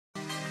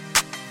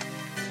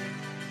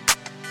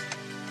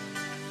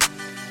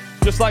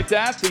Just like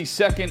that, the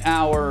second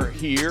hour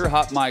here,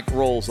 Hot Mic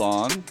rolls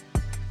on.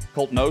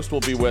 Colt Knost will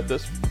be with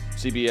us,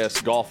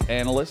 CBS golf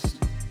analyst,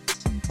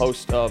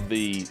 host of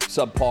the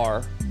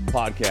Subpar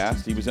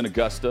podcast. He was in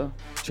Augusta.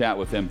 Chat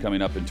with him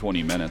coming up in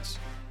 20 minutes.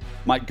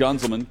 Mike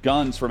Gunzelman,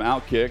 Guns from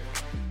Outkick,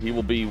 he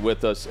will be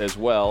with us as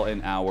well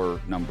in hour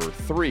number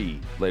 3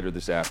 later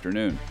this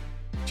afternoon.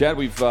 Chad,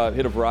 we've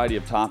hit a variety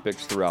of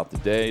topics throughout the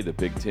day. The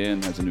Big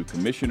Ten has a new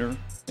commissioner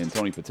in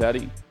Tony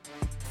Petitti,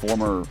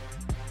 former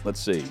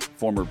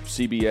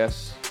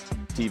CBS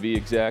TV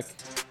exec,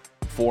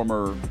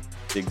 former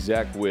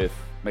exec with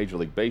Major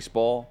League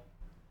Baseball.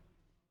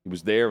 He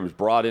was there and was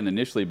brought in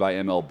initially by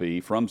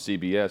MLB from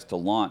CBS to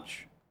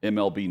launch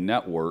MLB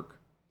Network,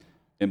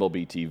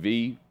 MLB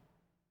TV.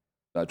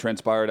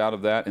 Transpired out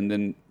of that, and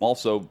then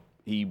also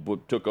he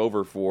took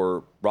over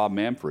for Rob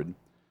Manfred.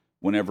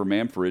 Whenever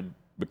Manfred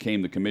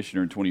became the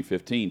commissioner in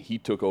 2015, he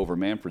took over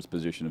Manfred's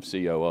position of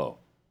COO.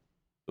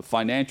 The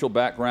financial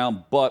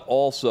background, but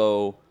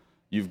also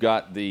you've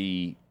got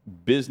the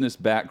business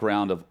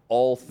background of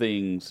all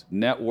things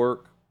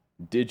network,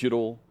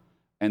 digital,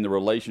 and the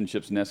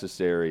relationships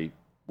necessary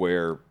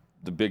where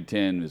the Big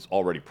Ten is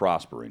already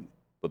prospering,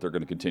 but they're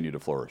going to continue to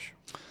flourish.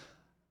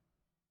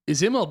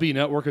 Is MLB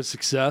Network a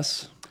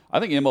success?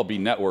 I think MLB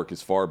Network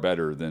is far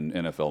better than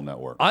NFL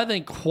Network. I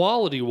think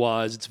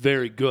quality-wise, it's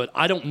very good.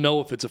 I don't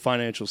know if it's a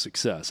financial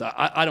success.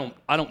 I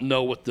don't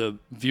know what the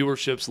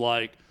viewership's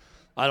like.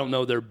 I don't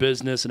know their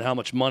business and how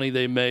much money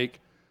they make.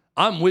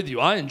 I'm with you.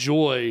 I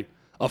enjoy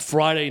a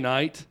Friday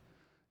night,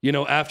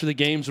 after the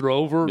games are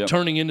over,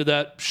 turning into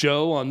that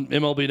show on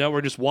MLB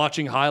Network, just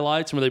watching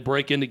highlights where they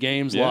break into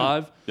games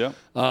live. Yeah.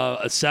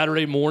 A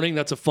Saturday morning,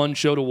 that's a fun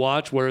show to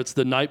watch where it's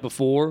the night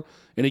before,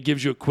 and it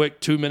gives you a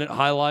quick 2-minute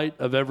highlight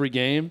of every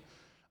game.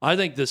 I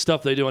think the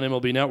stuff they do on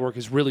MLB Network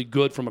is really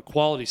good from a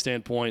quality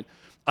standpoint.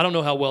 I don't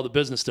know how well the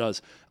business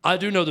does. I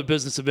do know the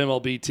business of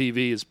MLB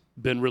TV has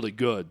been really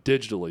good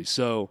digitally,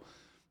 so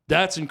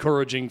that's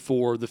encouraging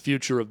for the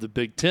future of the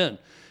Big Ten.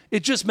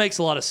 It just makes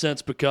a lot of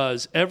sense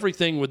because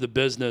everything with the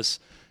business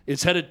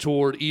is headed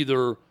toward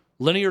either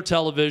linear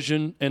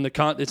television, and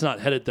it's not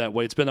headed that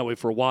way. It's been that way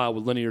for a while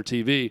with linear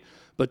TV,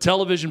 but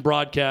television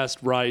broadcast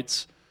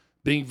rights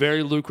being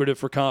very lucrative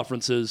for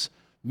conferences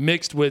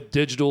mixed with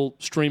digital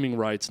streaming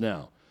rights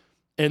now.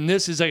 And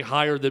this is a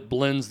hire that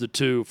blends the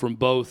two from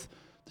both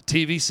the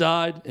TV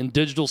side and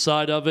digital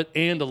side of it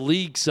and the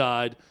league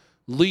side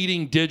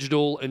leading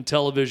digital and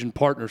television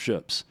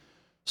partnerships.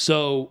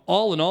 So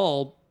all in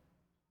all,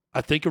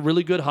 I think a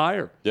really good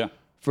hire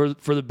for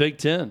the Big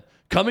Ten.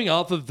 Coming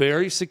off a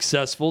very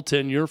successful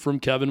tenure from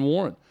Kevin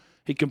Warren.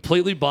 He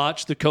completely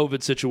botched the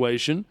COVID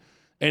situation,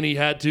 and he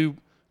had to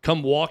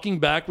come walking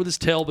back with his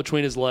tail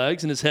between his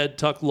legs and his head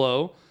tucked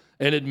low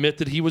and admit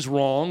that he was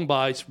wrong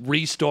by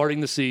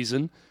restarting the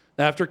season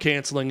after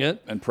canceling it.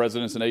 And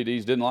presidents and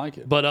ADs didn't like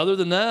it. But other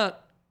than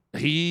that,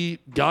 he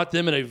got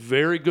them in a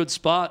very good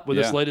spot with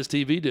his latest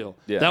TV deal.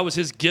 Yeah. That was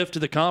his gift to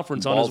the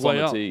conference on his way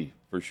out. Balls on the tee,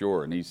 for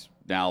sure. And he's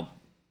now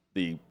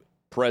the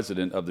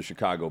president of the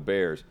Chicago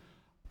Bears.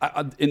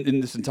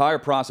 In this entire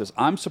process,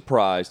 I'm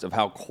surprised of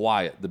how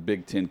quiet the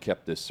Big Ten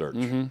kept this search.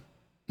 Mm-hmm.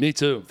 Me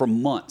too. For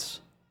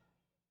months.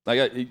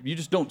 You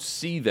just don't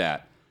see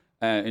that.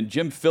 And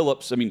Jim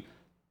Phillips,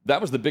 that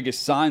was the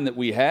biggest sign that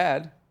we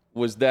had,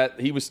 was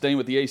that he was staying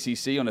with the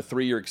ACC on a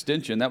 3-year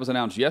extension. That was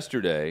announced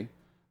yesterday.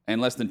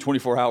 And less than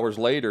 24 hours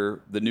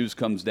later, the news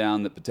comes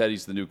down that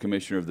Petetti's the new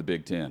commissioner of the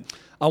Big Ten.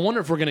 I wonder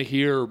if we're going to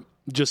hear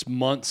just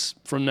months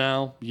from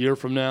now, year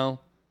from now,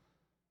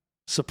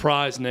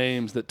 surprise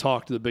names that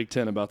talk to the Big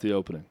Ten about the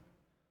opening.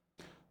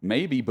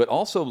 Maybe, but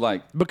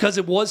also because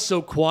it was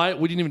so quiet,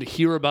 we didn't even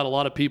hear about a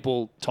lot of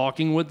people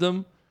talking with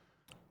them.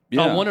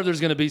 Yeah. I wonder if there's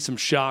going to be some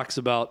shocks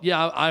about,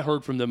 I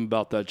heard from them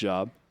about that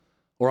job,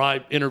 or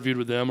I interviewed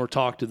with them or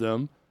talked to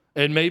them,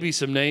 and maybe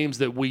some names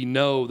that we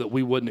know that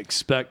we wouldn't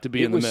expect to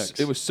be in the mix.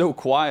 It was so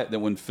quiet that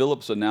when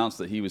Phillips announced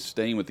that he was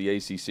staying with the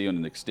ACC on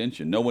an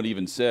extension, no one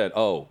even said,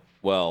 oh,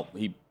 well,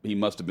 he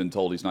must have been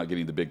told he's not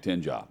getting the Big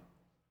Ten job.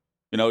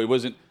 It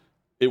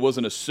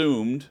wasn't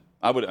assumed.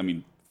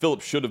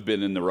 Phillips should have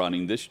been in the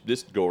running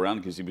this go-around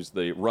because he was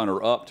the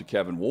runner-up to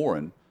Kevin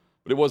Warren,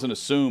 but it wasn't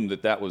assumed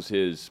that that was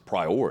his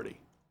priority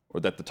or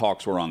that the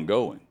talks were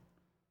ongoing.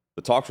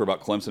 The talks were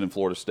about Clemson and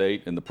Florida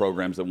State and the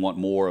programs that want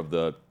more of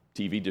the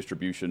TV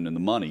distribution and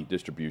the money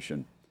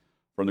distribution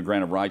from the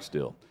grant of rights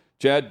deal.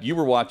 Chad, you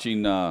were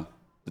watching the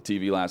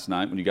TV last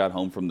night when you got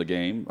home from the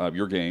game,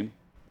 your game,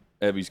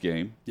 Evie's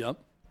game. Yep.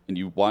 And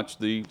you watched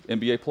the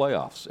NBA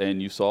playoffs,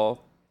 and you saw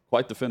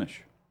quite the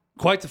finish.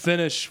 Quite the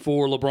finish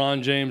for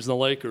LeBron James and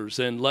the Lakers.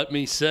 And let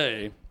me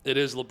say, it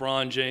is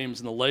LeBron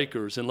James and the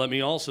Lakers. And let me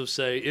also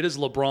say, it is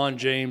LeBron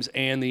James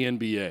and the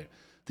NBA.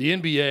 The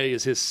NBA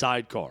is his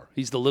sidecar.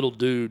 He's the little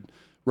dude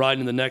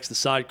riding in the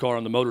sidecar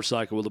on the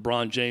motorcycle with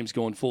LeBron James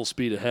going full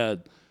speed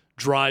ahead,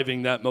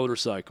 driving that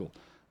motorcycle.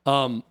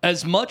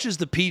 As much as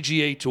the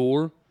PGA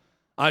Tour,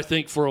 I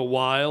think for a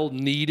while,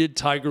 needed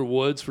Tiger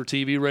Woods for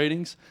TV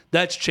ratings,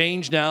 that's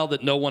changed now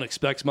that no one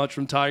expects much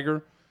from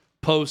Tiger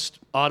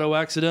post-auto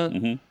accident.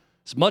 Mm-hmm.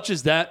 As much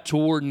as that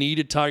tour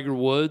needed Tiger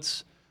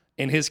Woods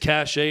and his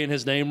cachet and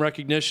his name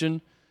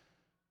recognition,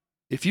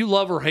 if you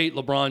love or hate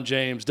LeBron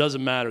James,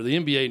 doesn't matter. The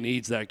NBA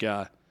needs that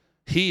guy.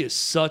 He is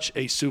such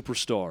a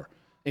superstar,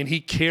 and he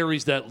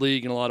carries that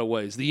league in a lot of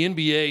ways. The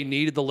NBA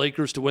needed the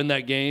Lakers to win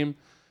that game.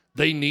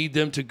 They need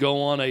them to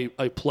go on a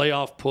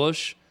playoff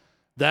push.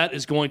 That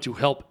is going to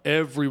help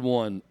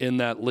everyone in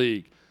that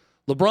league.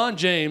 LeBron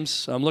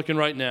James, I'm looking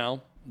right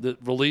now, the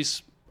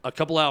release a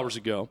couple hours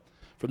ago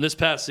from this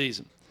past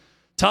season.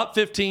 Top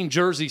 15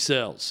 jersey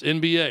sales,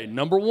 NBA.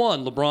 Number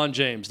 1, LeBron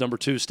James. Number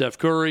 2, Steph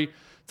Curry.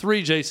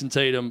 3, Jason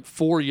Tatum.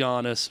 4,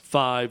 Giannis.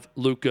 5,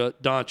 Luka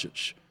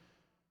Doncic.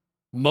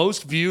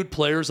 Most viewed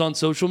players on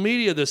social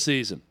media this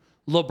season.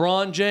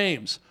 LeBron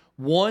James,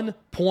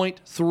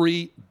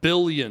 1.3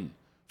 billion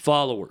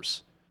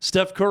followers.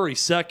 Steph Curry,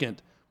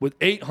 second, with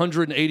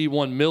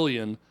 881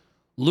 million.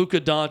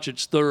 Luka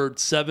Doncic, third,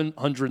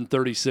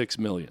 736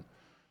 million.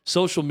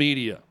 Social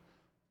media,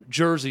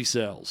 jersey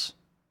sales,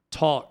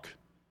 talk,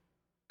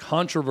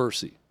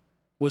 controversy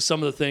with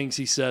some of the things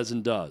he says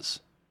and does.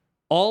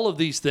 All of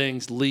these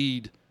things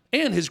lead,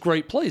 and his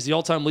great plays, the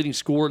all-time leading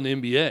scorer in the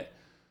NBA.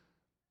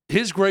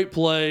 His great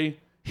play,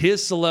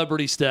 his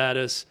celebrity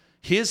status,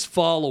 his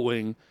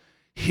following,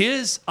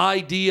 his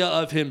idea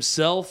of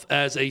himself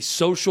as a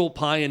social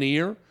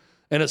pioneer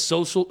and a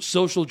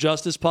social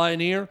justice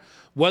pioneer,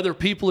 whether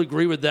people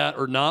agree with that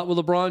or not with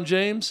LeBron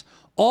James,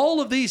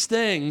 all of these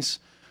things,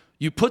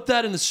 you put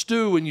that in the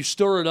stew and you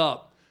stir it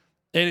up,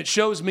 and it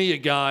shows me a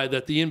guy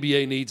that the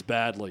NBA needs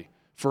badly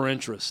for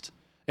interest.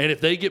 And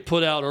if they get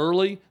put out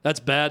early, that's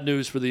bad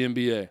news for the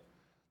NBA.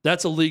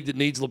 That's a league that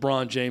needs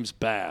LeBron James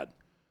bad.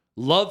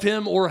 Love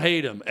him or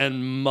hate him,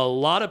 and a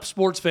lot of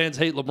sports fans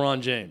hate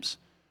LeBron James.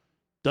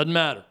 Doesn't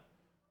matter.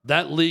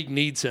 That league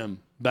needs him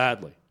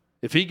badly.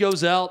 If he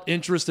goes out,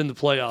 interest in the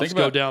playoffs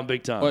go down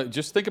big time. Well,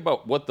 just think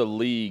about what the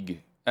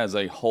league as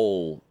a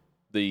whole,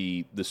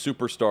 the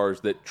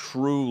superstars that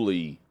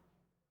truly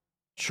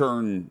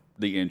churn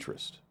the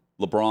interest.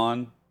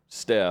 LeBron,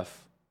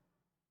 Steph,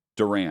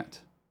 Durant,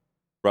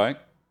 right?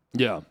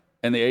 Yeah.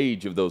 And the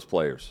age of those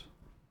players.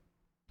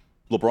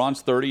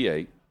 LeBron's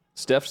 38.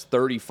 Steph's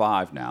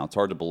 35 now. It's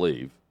hard to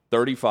believe.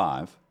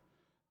 35.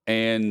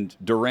 And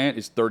Durant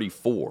is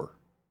 34.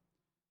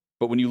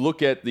 But when you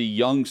look at the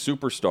young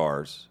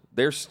superstars,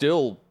 they're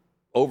still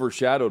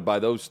overshadowed by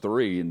those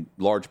three in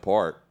large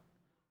part.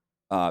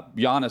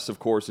 Giannis, of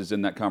course, is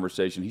in that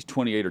conversation. He's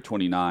 28 or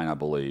 29, I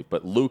believe.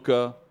 But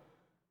Luka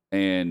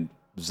and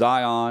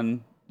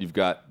Zion, you've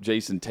got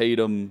Jason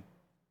Tatum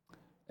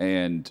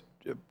and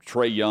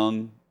Trae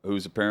Young,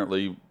 who's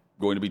apparently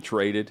going to be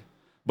traded.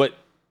 But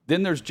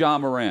then there's Ja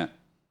Morant.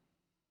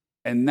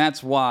 And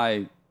that's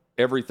why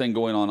everything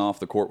going on off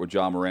the court with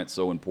Ja Morant's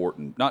so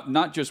important.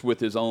 Not just with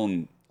his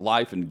own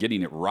life and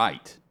getting it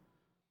right,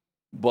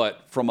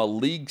 but from a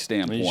league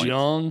standpoint. He's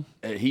young.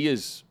 He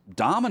is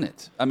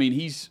dominant. I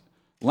mean,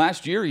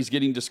 last year he's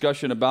getting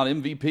discussion about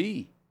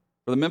MVP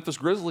for the Memphis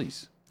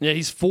Grizzlies. Yeah,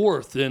 he's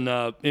fourth in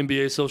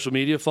NBA social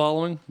media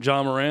following,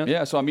 Ja Morant.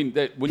 Yeah, so I mean,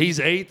 he's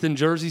eighth in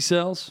jersey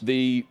sales.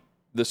 The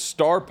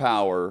star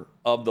power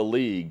of the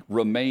league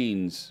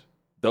remains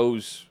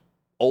those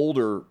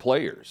older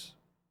players.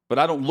 But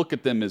I don't look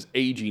at them as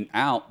aging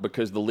out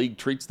because the league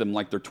treats them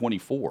like they're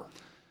 24.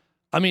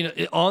 I mean,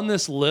 on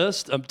this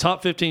list of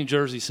top 15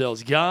 jersey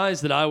sales,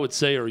 guys that I would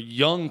say are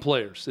young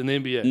players in the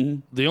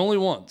NBA, the only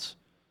ones,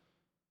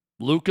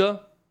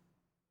 Luka,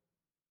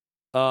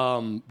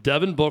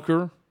 Devin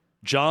Booker,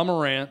 Ja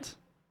Morant,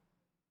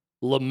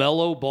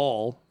 LaMelo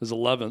Ball is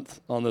 11th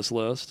on this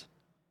list.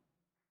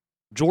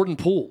 Jordan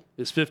Poole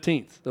is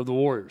 15th of the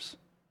Warriors.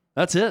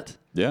 That's it.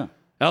 Yeah.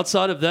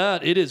 Outside of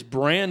that, it is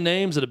brand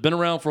names that have been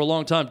around for a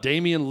long time.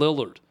 Damian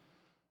Lillard,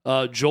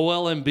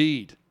 Joel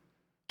Embiid,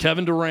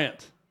 Kevin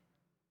Durant,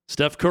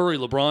 Steph Curry,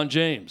 LeBron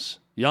James,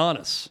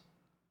 Giannis.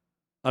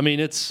 I mean,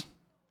 it's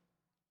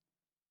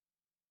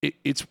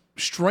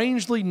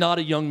strangely not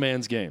a young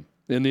man's game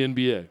in the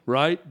NBA,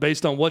 right?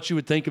 Based on what you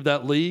would think of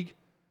that league,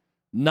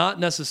 not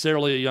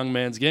necessarily a young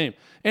man's game.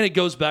 And it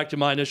goes back to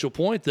my initial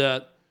point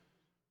that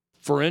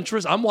for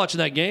interest, I'm watching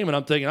that game and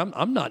I'm thinking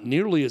I'm not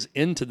nearly as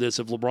into this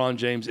if LeBron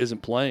James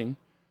isn't playing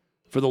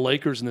for the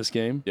Lakers in this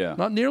game. Yeah.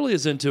 Not nearly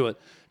as into it.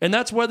 And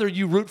that's whether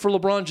you root for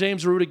LeBron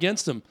James or root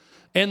against him.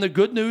 And the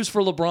good news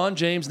for LeBron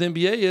James in the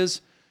NBA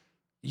is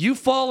you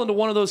fall into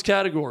one of those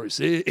categories.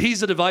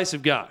 He's a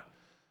divisive guy.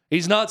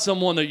 He's not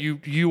someone that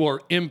you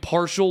are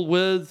impartial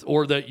with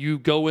or that you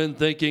go in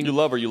thinking you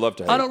love or you love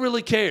to hate. I don't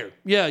really care.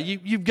 Yeah,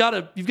 you've got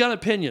an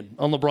opinion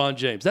on LeBron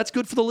James. That's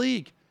good for the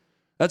league.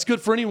 That's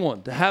good for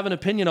anyone to have an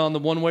opinion on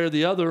them one way or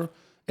the other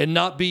and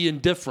not be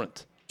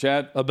indifferent,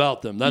 Chad,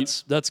 about them.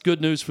 That's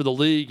good news for the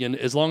league, and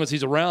as long as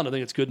he's around, I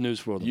think it's good news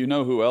for them. You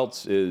know who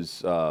else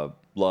is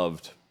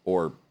loved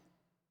or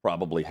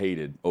probably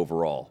hated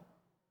overall?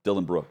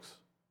 Dylan Brooks.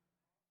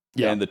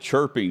 Yeah. And the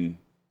chirping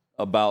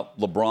about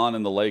LeBron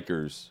and the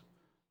Lakers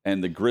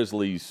and the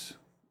Grizzlies,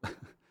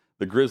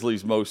 the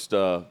Grizzlies' most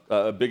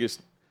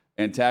biggest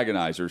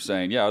antagonizer,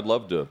 saying, "Yeah, we'd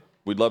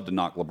love to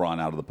knock LeBron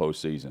out of the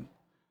postseason."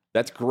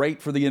 That's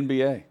great for the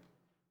NBA.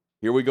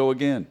 Here we go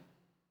again.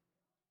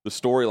 The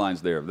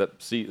storyline's there.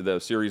 The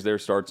series there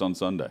starts on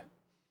Sunday.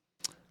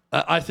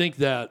 I think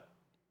that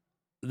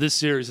this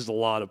series has a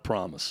lot of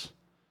promise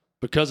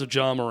because of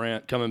Ja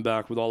Morant coming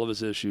back with all of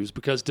his issues,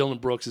 because Dylan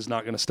Brooks is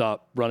not going to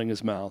stop running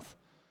his mouth.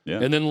 Yeah.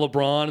 And then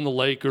LeBron and the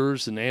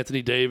Lakers and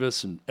Anthony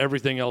Davis and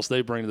everything else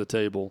they bring to the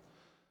table.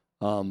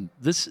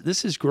 This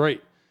is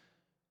great.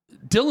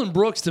 Dylan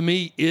Brooks, to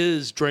me,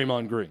 is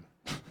Draymond Green,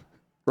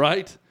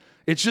 right?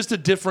 It's just a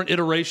different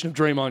iteration of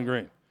Draymond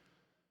Green.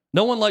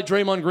 No one liked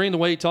Draymond Green the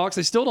way he talks.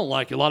 They still don't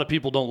like it. A lot of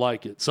people don't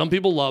like it. Some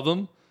people love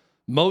him.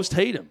 Most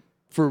hate him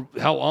for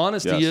how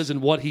honest he is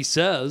in what he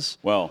says.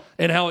 Well,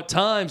 and how at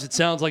times it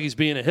sounds like he's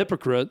being a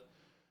hypocrite.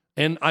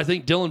 And I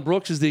think Dylan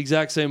Brooks is the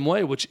exact same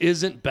way, which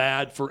isn't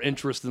bad for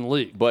interest in the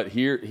league. But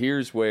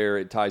here's where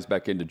it ties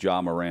back into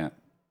Ja Morant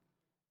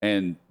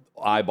and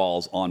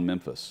eyeballs on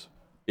Memphis.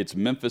 It's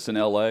Memphis and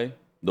L.A.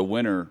 The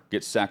winner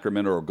gets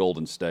Sacramento or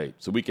Golden State.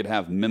 So we could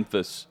have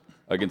Memphis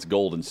against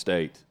Golden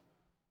State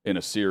in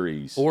a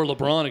series. Or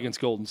LeBron against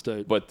Golden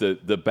State. But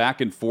the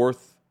back and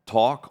forth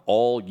talk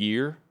all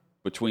year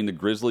between the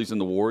Grizzlies and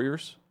the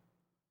Warriors,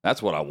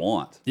 that's what I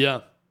want.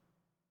 Yeah.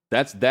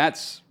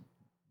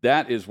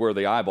 That is where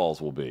the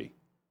eyeballs will be.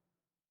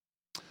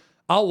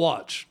 I'll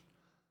watch.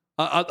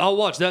 I'll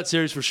watch that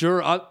series for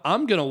sure.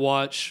 I'm going to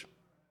watch.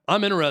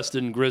 I'm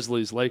interested in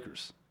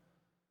Grizzlies-Lakers.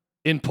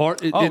 In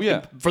part,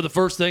 for the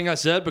first thing I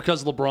said,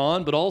 because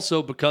LeBron, but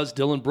also because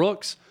Dylan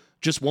Brooks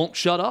just won't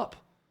shut up.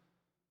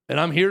 And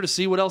I'm here to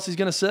see what else he's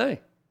going to say.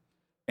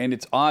 And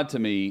it's odd to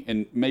me,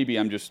 and maybe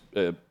I'm just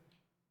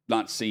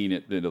not seeing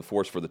it in the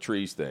forest for the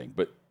trees thing,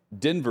 but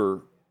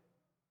Denver,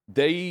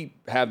 they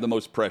have the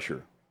most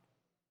pressure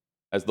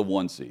as the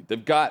 1 seed.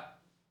 They've got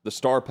the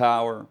star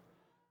power.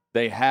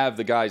 They have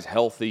the guys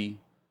healthy.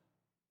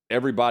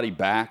 Everybody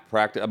back.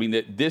 Practice. I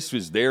mean, this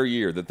is their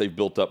year that they've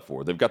built up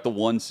for. They've got the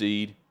 1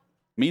 seed.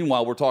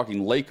 Meanwhile, we're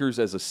talking Lakers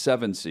as a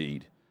 7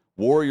 seed,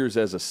 Warriors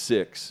as a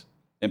 6,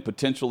 and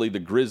potentially the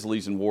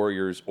Grizzlies and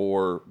Warriors,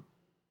 or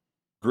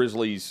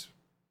Grizzlies.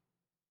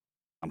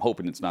 I'm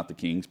hoping it's not the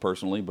Kings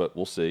personally, but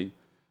we'll see.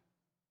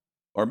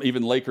 Or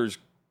even Lakers,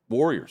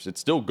 Warriors. It's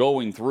still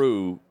going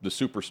through the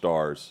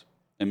superstars.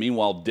 And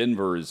meanwhile,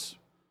 Denver is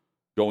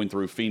going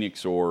through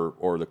Phoenix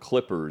or the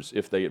Clippers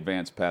if they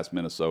advance past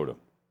Minnesota.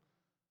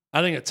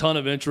 I think a ton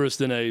of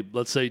interest in a,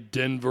 let's say,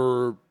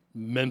 Denver,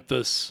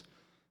 Memphis,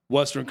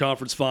 Western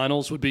Conference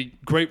Finals would be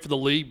great for the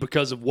league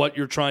because of what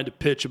you're trying to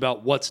pitch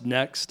about what's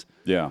next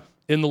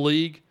in the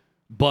league.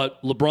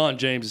 But LeBron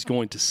James is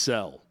going to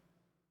sell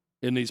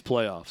in these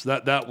playoffs.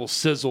 That will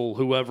sizzle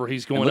whoever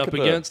he's going up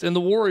against. And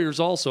the Warriors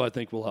also, I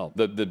think, will help.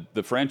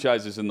 The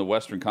franchises in the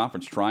Western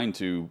Conference trying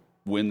to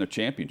win the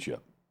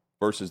championship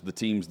versus the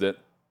teams that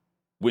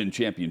win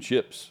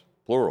championships,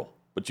 plural.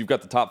 But you've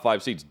got the top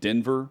 5 seeds: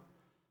 Denver,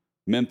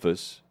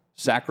 Memphis,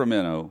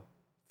 Sacramento,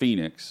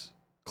 Phoenix,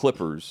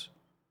 Clippers.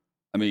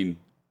 I mean,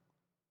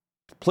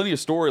 plenty of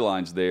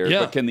storylines there,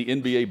 but can the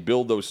NBA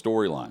build those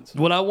storylines?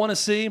 What I want to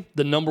see,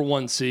 the number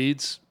 1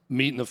 seeds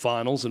meet in the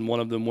finals and one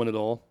of them win it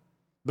all.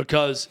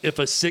 Because if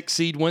a 6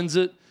 seed wins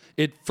it,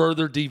 it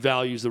further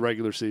devalues the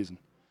regular season.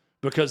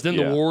 Because then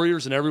the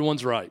Warriors and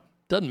everyone's right.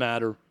 Doesn't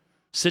matter.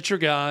 Sit your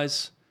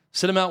guys.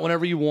 Sit them out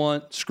whenever you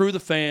want. Screw the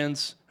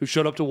fans who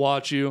showed up to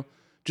watch you.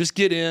 Just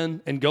get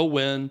in and go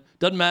win.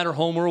 Doesn't matter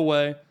home or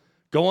away.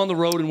 Go on the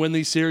road and win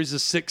these series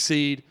as 6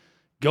 seed.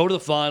 Go to the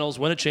finals,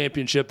 win a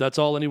championship. That's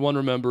all anyone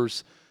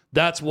remembers.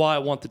 That's why I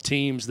want the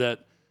teams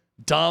that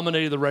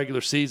dominated the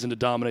regular season to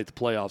dominate the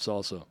playoffs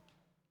also.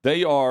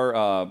 They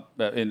are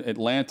in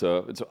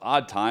Atlanta. It's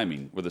odd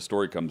timing where the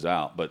story comes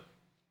out, but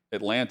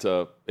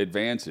Atlanta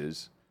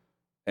advances,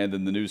 and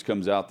then the news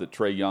comes out that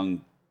Trae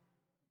Young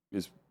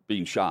is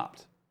being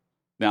shopped.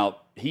 Now,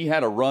 he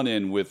had a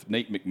run-in with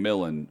Nate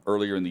McMillan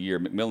earlier in the year.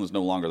 McMillan's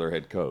no longer their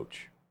head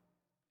coach,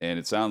 and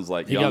it sounds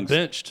like he got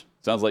benched.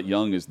 Sounds like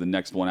Young is the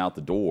next one out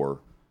the door,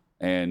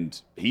 and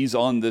he's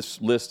on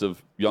this list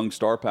of young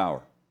star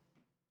power.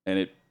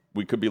 And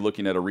we could be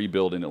looking at a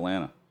rebuild in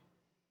Atlanta,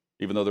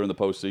 even though they're in the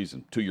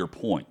postseason. To your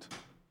point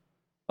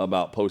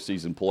about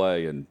postseason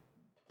play and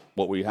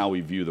how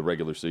we view the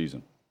regular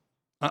season.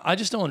 I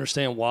just don't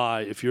understand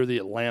why, if you're the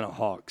Atlanta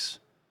Hawks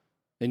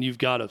and you've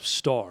got a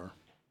star,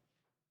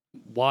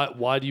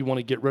 why do you want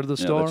to get rid of the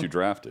star? That you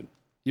drafted.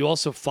 You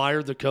also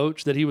fired the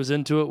coach that he was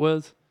into it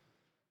with.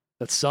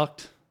 That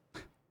sucked.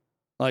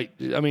 Make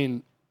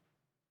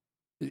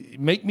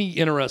me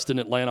interested in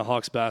Atlanta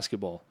Hawks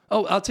basketball.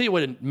 Oh, I'll tell you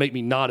what would make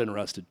me not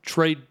interested.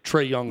 Trade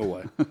Trae Young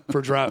away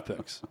for draft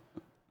picks.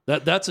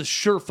 That's a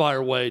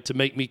surefire way to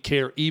make me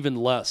care even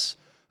less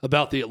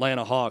about the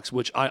Atlanta Hawks,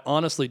 which I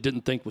honestly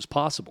didn't think was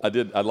possible.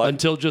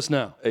 Until just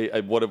now.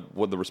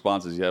 What the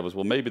responses you had was,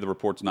 well, maybe the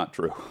report's not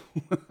true.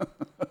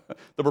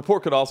 The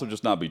report could also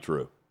just not be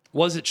true.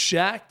 Was it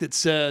Shaq that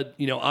said,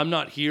 I'm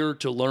not here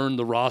to learn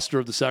the roster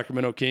of the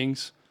Sacramento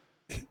Kings?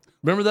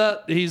 Remember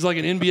that? He's like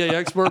an NBA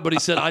expert, but he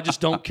said, I just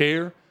don't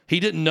care.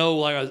 He didn't know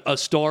like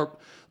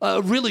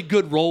a really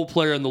good role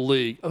player in the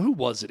league. Who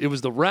was it? It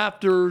was the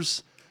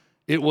Raptors.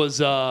 It was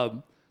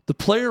the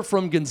player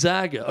from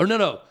Gonzaga. Or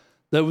no.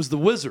 That was the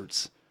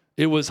Wizards.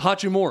 It was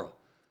Hachimura.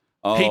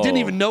 Oh. He didn't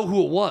even know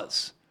who it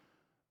was.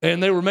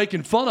 And they were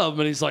making fun of him,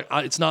 and he's like,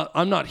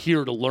 I'm not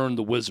here to learn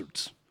the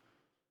Wizards.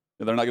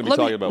 They're not going to be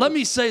talking about. Let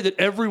me say that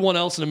everyone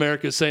else in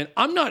America is saying,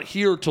 I'm not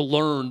here to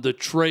learn the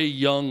Trae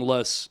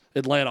Young-less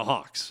Atlanta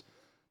Hawks.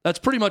 That's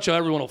pretty much how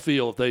everyone will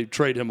feel if they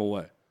trade him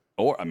away.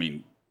 Or, I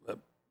mean,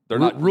 they're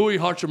not. Rui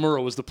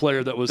Hachimura was the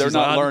player that was. They're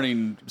not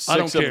learning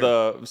six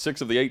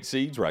of the 8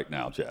 seeds right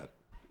now, Chad,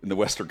 in the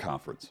Western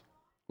Conference.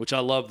 Which I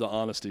love the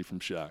honesty from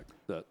Shaq.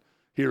 That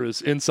here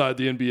is inside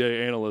the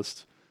NBA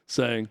analyst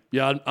saying,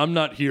 yeah, I'm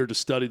not here to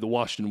study the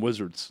Washington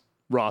Wizards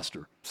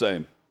roster.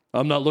 Same.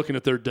 I'm not looking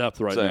at their depth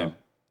right now.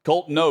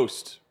 Colt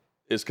Knost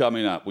is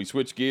coming up. We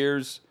switch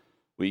gears.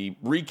 We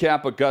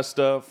recap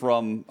Augusta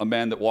from a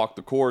man that walked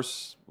the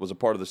course, was a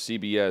part of the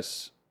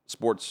CBS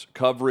sports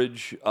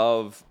coverage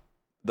of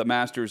the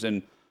Masters,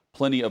 and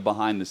plenty of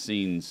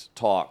behind-the-scenes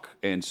talk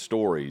and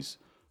stories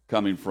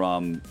coming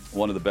from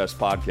one of the best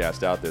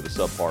podcasts out there, the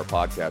Subpar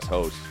Podcast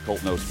host. Colt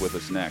Knost with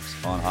us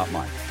next on Hot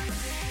Mic.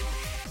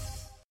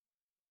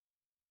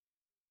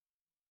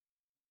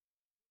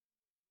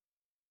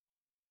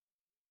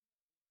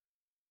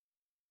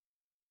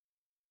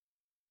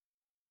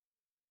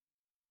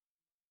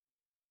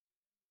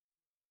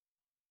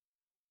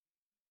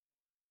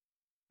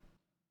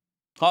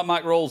 Hot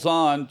Mic rolls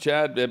on.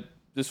 Chad,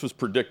 this was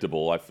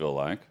predictable, I feel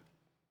like.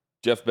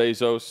 Jeff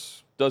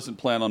Bezos doesn't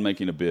plan on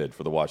making a bid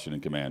for the Washington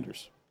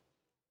Commanders.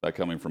 That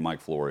coming from Mike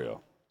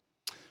Florio.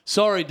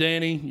 Sorry,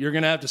 Danny. You're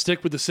going to have to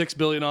stick with the $6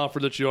 billion offer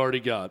that you already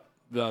got.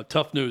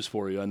 Tough news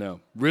for you, I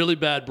know. Really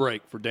bad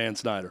break for Dan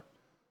Snyder.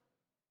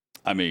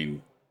 I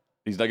mean,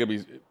 he's not going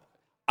to be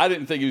 – I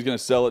didn't think he was going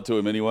to sell it to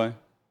him anyway,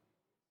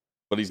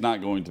 but he's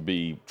not going to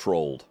be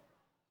trolled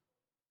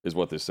is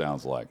what this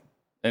sounds like.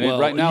 And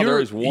right now there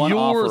is one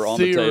offer on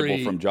the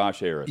table from Josh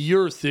Harris.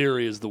 Your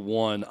theory is the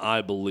one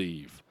I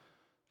believe,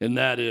 and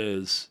that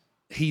is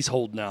he's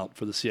holding out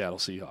for the Seattle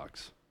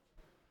Seahawks.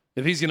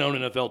 If he's going to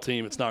own an NFL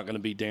team, it's not going to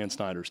be Dan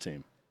Snyder's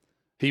team.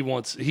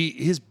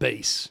 His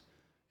base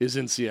is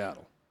in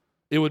Seattle.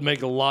 It would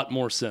make a lot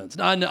more sense.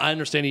 I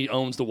understand he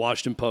owns the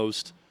Washington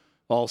Post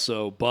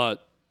also,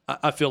 but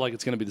I feel like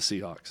it's going to be the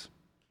Seahawks.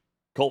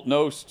 Colt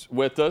Knost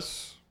with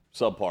us.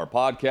 Subpar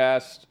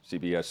Podcast,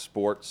 CBS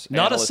Sports.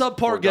 Not a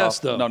subpar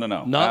guest, though. No.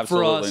 Not Absolutely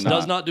for us. Not.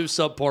 Does not do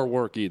subpar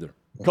work either.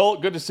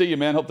 Colt, good to see you,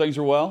 man. Hope things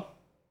are well.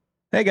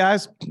 Hey,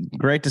 guys.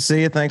 Great to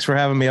see you. Thanks for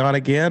having me on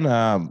again.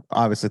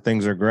 Obviously,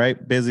 things are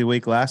great. Busy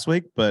week last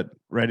week, but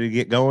ready to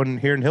get going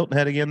here in Hilton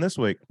Head again this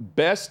week.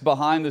 Best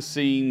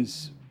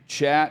behind-the-scenes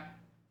chat,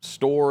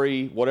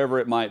 story, whatever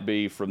it might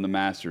be from the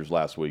Masters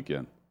last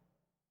weekend.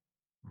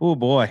 Oh,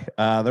 boy.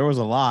 There was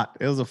a lot.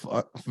 It was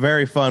a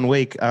very fun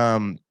week.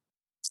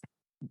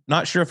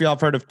 Not sure if y'all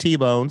have heard of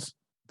T-Bones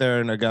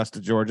there in Augusta,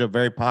 Georgia.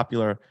 Very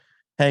popular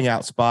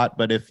hangout spot.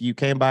 But if you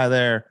came by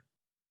there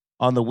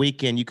on the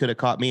weekend, you could have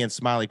caught me and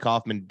Smiley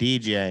Kaufman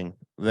DJing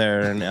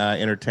there and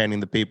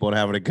entertaining the people and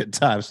having a good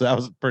time. So that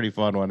was a pretty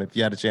fun one if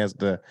you had a chance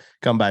to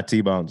come by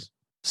T-Bones.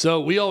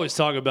 So we always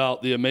talk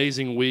about the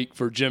amazing week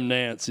for Jim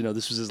Nantz. You know,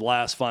 this was his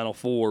last Final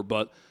Four,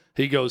 but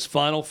he goes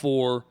Final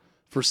Four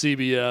for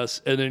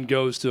CBS and then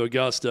goes to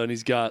Augusta, and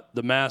he's got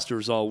the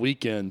Masters all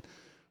weekend.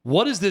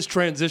 What is this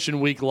transition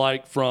week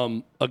like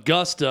from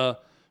Augusta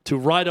to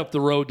right up the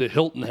road to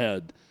Hilton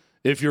Head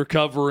if you're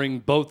covering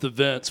both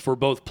events for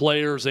both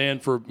players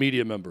and for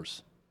media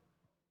members?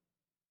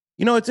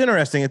 You know, it's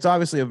interesting. It's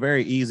obviously a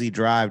very easy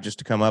drive just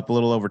to come up, a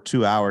little over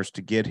 2 hours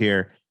to get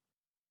here.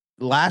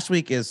 Last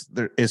week is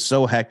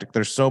so hectic.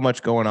 There's so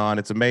much going on.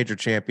 It's a major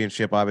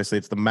championship. Obviously,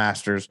 it's the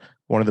Masters,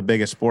 one of the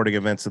biggest sporting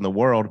events in the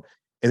world.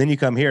 And then you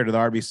come here to the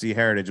RBC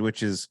Heritage,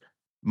 which is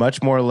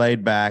much more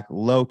laid back,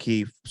 low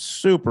key,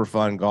 super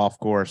fun golf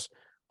course,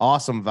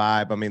 awesome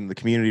vibe. I mean, the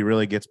community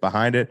really gets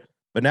behind it,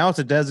 but now it's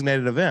a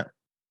designated event.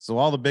 So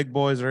all the big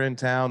boys are in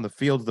town. The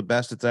field's the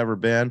best it's ever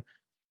been.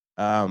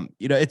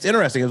 You know, it's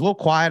interesting. It was a little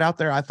quiet out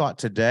there, I thought,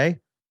 today.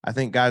 I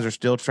think guys are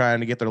still trying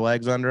to get their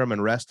legs under them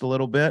and rest a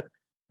little bit.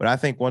 But I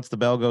think once the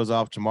bell goes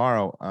off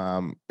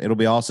tomorrow, it'll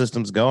be all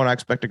systems go, and I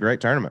expect a great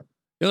tournament.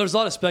 You know, there's a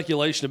lot of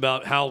speculation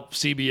about how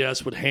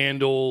CBS would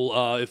handle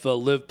if a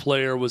live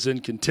player was in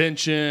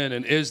contention,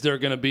 and is there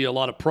going to be a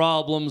lot of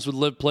problems with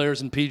live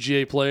players and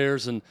PGA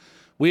players? And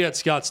we had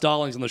Scott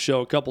Stallings on the show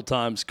a couple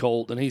times,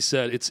 Colt, and he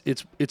said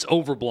it's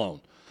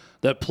overblown,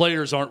 that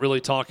players aren't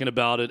really talking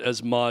about it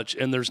as much,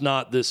 and there's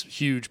not this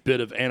huge bit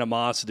of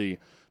animosity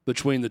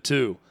between the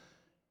two.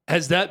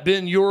 Has that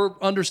been your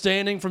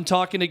understanding from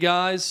talking to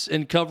guys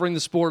and covering the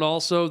sport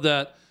also,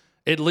 that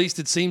at least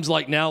it seems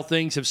like now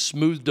things have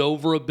smoothed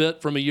over a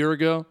bit from a year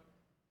ago?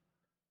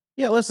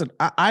 Yeah, listen,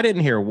 I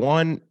didn't hear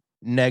one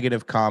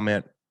negative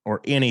comment or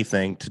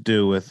anything to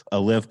do with a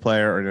live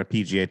player or a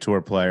PGA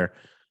Tour player.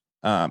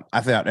 I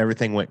thought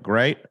everything went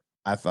great.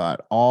 I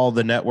thought all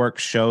the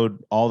networks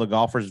showed all the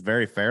golfers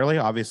very fairly.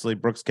 Obviously,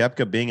 Brooks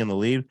Koepka being in the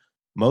lead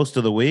most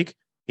of the week,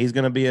 he's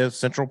going to be a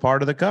central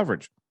part of the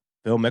coverage.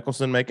 Phil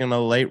Mickelson making a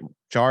late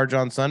charge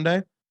on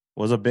Sunday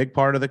was a big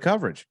part of the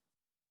coverage.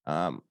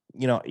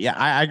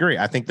 I agree.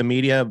 I think the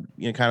media,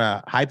 kind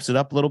of hypes it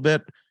up a little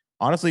bit.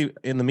 Honestly,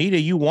 in the media,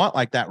 you want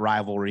like that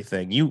rivalry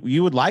thing.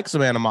 You would like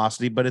some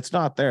animosity, but it's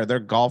not there. They're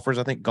golfers.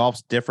 I think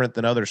golf's different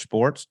than other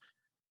sports.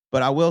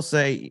 But I will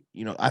say,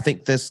 I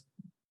think this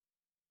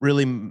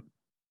really,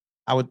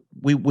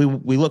 we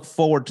look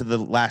forward to the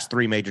last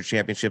 3 major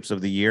championships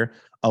of the year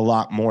a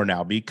lot more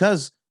now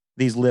because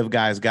these live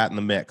guys got in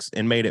the mix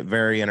and made it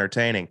very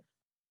entertaining.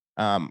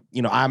 I'm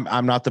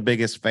not the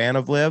biggest fan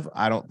of live.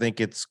 I don't think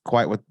it's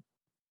quite what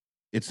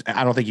it's.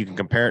 I don't think you can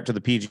compare it to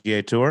the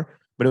PGA Tour,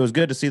 but it was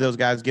good to see those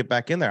guys get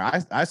back in there.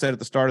 I said at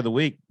the start of the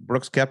week,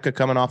 Brooks Koepka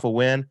coming off a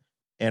win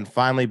and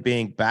finally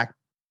being back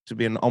to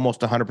being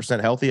almost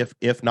 100% healthy,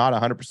 if not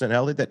 100%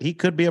 healthy, that he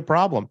could be a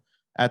problem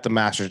at the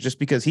Masters just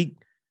because he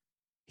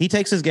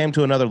takes his game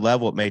to another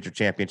level at major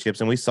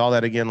championships, and we saw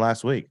that again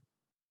last week.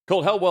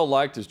 Colt, how well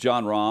liked is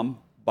Jon Rahm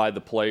by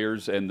the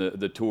players and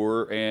the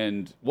tour,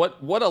 and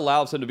what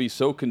allows him to be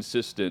so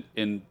consistent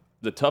in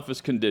the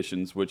toughest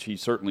conditions, which he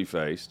certainly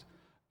faced,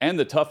 and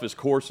the toughest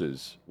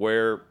courses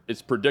where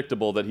it's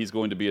predictable that he's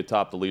going to be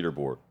atop the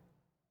leaderboard?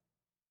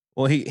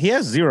 Well, he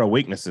has 0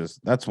 weaknesses.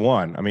 That's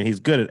one. I mean, he's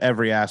good at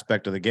every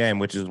aspect of the game,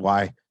 which is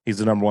why he's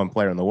the number 1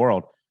 player in the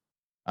world.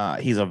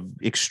 He's an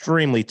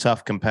extremely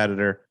tough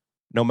competitor,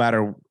 no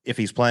matter if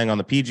he's playing on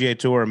the PGA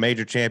Tour, a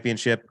major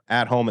championship,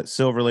 at home at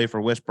Silverleaf or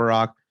Whisper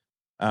Rock.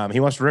 He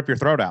wants to rip your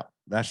throat out.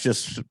 That's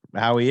just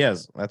how he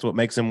is. That's what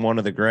makes him one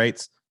of the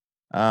greats.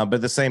 But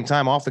at the same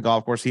time, off the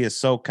golf course, he is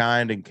so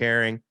kind and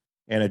caring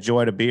and a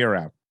joy to be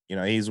around.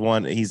 He's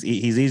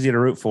easy to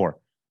root for,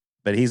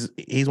 but he's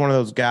one of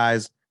those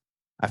guys.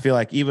 I feel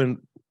like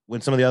even when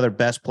some of the other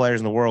best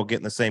players in the world get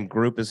in the same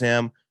group as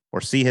him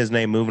or see his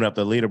name moving up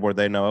the leaderboard,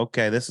 they know,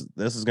 okay, this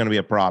is going to be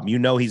a problem.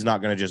 He's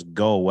not going to just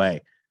go away.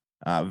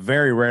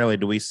 Very rarely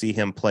do we see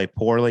him play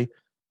poorly.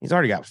 He's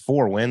already got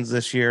 4 wins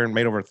this year and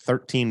made over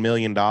 $13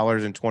 million in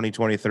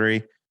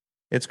 2023.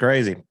 It's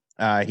crazy.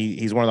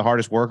 He's one of the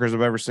hardest workers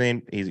I've ever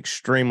seen. He's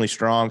extremely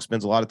strong,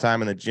 spends a lot of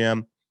time in the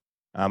gym.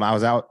 I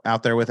was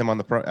out there with him on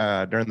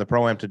the during the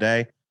Pro-Am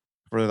today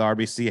for the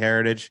RBC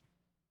Heritage.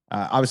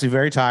 Obviously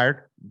very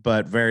tired,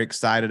 but very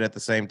excited at the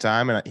same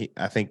time. And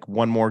I think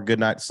one more good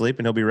night's sleep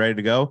and he'll be ready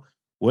to go.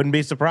 Wouldn't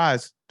be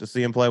surprised to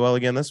see him play well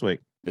again this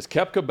week. Is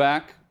Koepka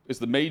back? Is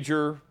the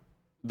major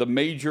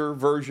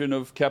version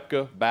of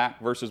Koepka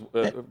back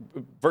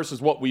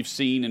versus what we've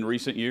seen in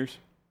recent years?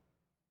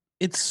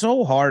 It's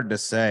so hard to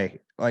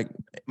say. Like,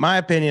 my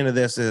opinion of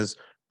this is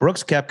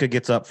Brooks Koepka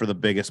gets up for the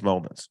biggest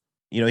moments.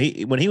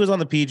 When he was on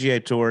the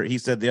PGA Tour, he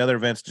said the other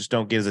events just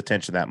don't get his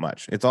attention that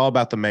much. It's all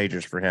about the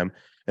majors for him.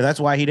 And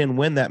that's why he didn't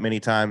win that many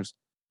times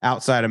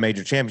outside of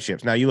major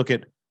championships. Now you look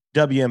at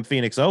WM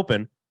Phoenix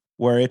Open,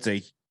 where it's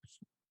a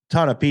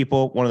ton of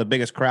people, one of the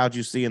biggest crowds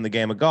you see in the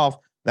game of golf.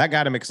 That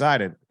got him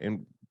excited,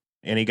 and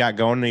he got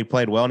going and he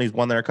played well, and he's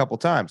won there a couple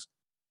times.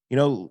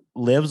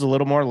 Lives a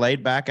little more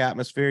laid back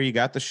atmosphere. You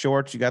got the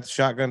shorts, you got the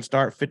shotgun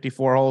start,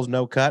 54 holes,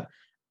 no cut.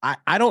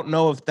 I don't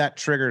know if that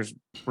triggers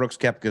Brooks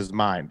Koepka's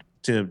mind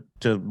to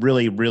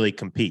really, really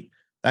compete.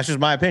 That's just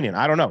my opinion.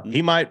 I don't know.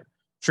 He might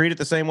treat it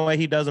the same way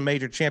he does a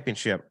major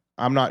championship.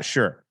 I'm not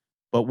sure.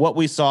 But what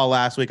we saw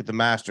last week at the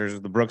Masters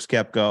is the Brooks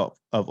Koepka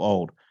of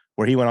old,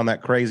 where he went on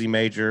that crazy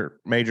major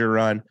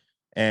run,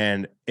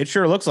 and it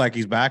sure looks like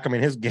he's back. I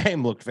mean, his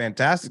game looked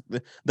fantastic.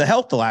 The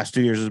health the last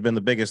 2 years has been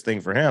the biggest thing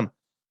for him.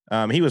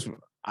 He was,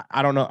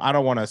 I don't know, I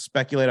don't want to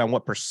speculate on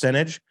what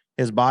percentage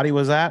his body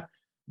was at,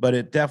 but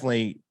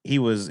he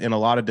was in a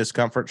lot of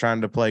discomfort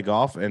trying to play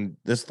golf. And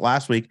this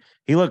last week,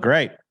 he looked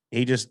great.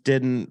 He just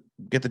didn't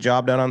get the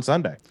job done on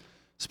Sunday.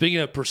 Speaking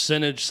of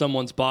percentage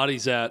someone's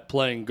body's at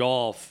playing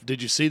golf,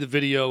 did you see the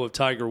video of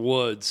Tiger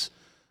Woods?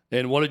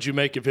 And what did you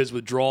make of his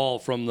withdrawal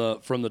from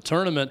the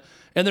tournament?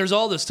 And there's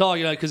all this talk,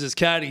 because his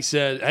caddy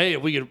said, hey,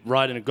 if we could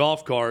ride in a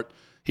golf cart,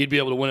 he'd be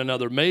able to win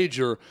another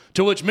major.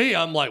 To which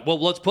I'm like, well,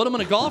 let's put him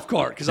in a golf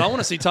cart because I want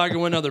to see Tiger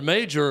win another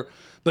major.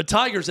 But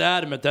Tiger's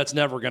adamant that's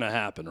never going to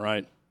happen,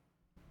 right?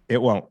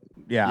 It won't.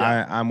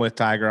 Yeah. I'm with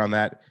Tiger on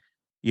that.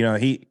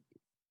 He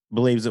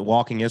believes that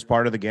walking is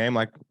part of the game,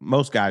 like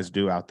most guys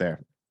do out there.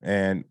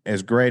 And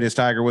as great as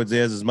Tiger Woods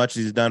is, as much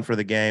as he's done for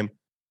the game,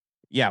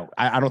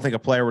 I don't think a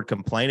player would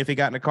complain if he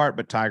got in a cart,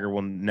 but Tiger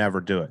will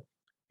never do it.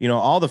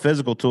 All the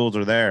physical tools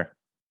are there,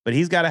 but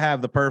he's got to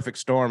have the perfect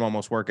storm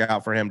almost work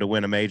out for him to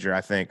win a major,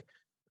 I think.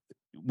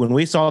 When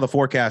we saw the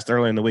forecast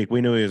early in the week,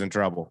 we knew he was in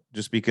trouble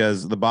just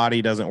because the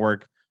body doesn't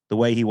work the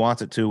way he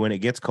wants it to when it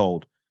gets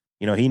cold.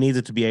 He needs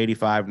it to be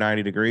 85,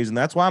 90 degrees, and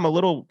that's why I'm a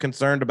little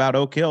concerned about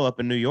Oak Hill up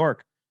in New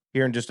York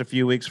here in just a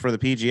few weeks for the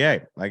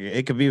PGA. Like,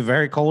 it could be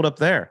very cold up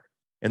there.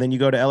 And then you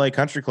go to LA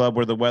Country Club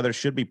where the weather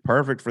should be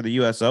perfect for the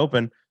US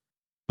Open,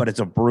 but it's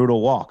a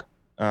brutal walk.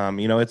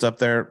 It's up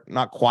there,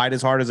 not quite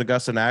as hard as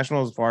Augusta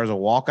National as far as a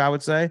walk, I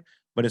would say,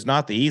 but it's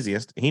not the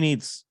easiest. He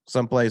needs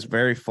someplace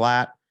very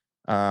flat.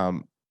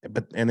 And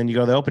then you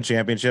go to the Open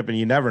Championship and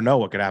you never know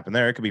what could happen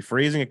there. It could be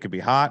freezing. It could be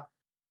hot,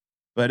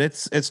 but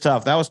it's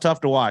tough. That was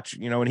tough to watch.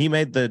 When he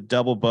made the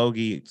double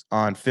bogey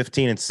on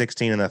 15 and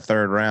 16 in the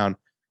third round,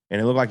 and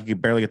it looked like he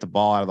could barely get the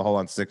ball out of the hole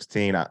on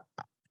 16.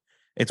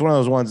 It's one of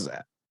those ones.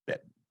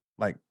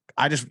 like,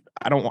 I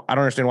don't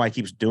understand why he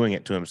keeps doing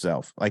it to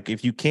himself. Like,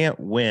 if you can't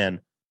win,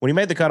 when he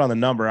made the cut on the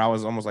number, I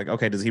was almost like,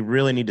 okay, does he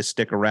really need to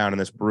stick around in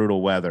this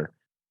brutal weather,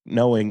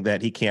 knowing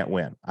that he can't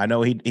win? I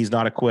know he's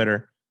not a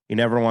quitter. He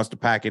never wants to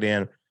pack it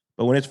in.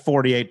 But when it's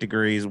 48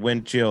 degrees,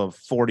 wind chill of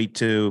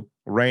 42,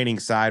 raining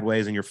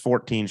sideways, and you're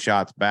 14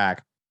 shots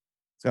back,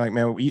 it's like,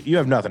 man, you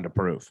have nothing to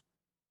prove.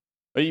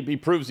 He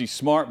proves he's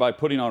smart by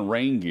putting on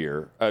rain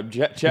gear.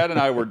 Chad and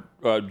I were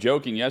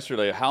joking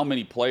yesterday how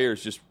many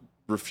players just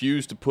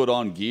refused to put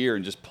on gear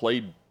and just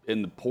played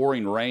in the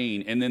pouring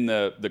rain and then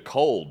the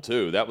cold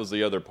too. That was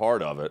the other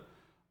part of it.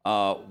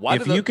 How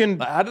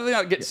do they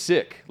not get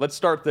sick? Let's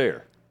start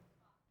there.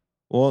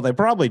 Well, they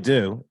probably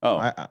do.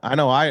 Oh, I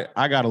know I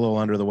got a little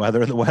under the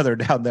weather in the weather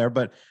down there,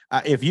 but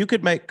if you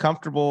could make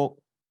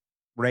comfortable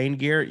rain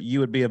gear,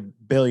 you would be a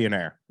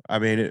billionaire. I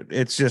mean,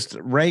 it's just,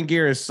 rain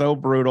gear is so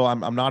brutal.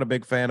 I'm not a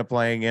big fan of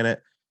playing in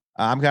it.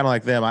 I'm kind of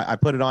like them. I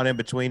put it on in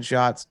between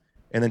shots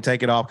and then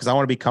take it off because I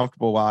want to be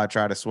comfortable while I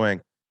try to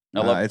swing. I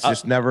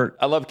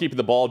love keeping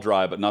the ball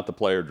dry, but not the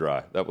player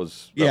dry. That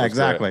was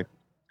exactly.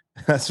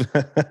 That's,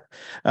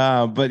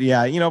 but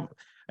yeah,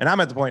 and I'm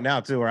at the point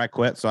now too where I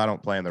quit, so I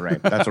don't play in the rain.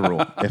 That's a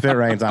rule. If it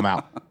rains, I'm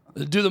out.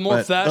 Do the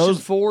more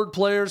fashion-forward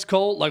players,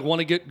 Colt, like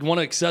want to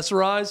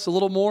accessorize a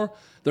little more?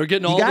 They're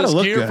getting all this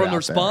gear from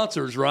their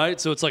sponsors,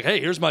 right? So it's like, hey,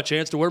 here's my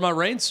chance to wear my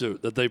rain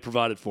suit that they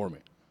provided for me.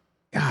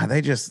 God,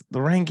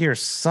 the rain gear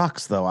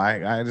sucks though.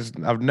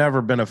 I've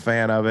never been a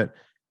fan of it.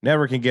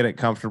 Never can get it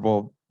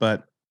comfortable,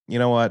 but you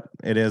know what?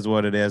 It is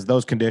what it is.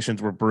 Those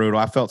conditions were brutal.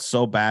 I felt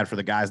so bad for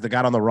the guys that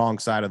got on the wrong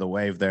side of the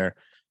wave there.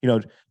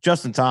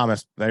 Justin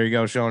Thomas, there you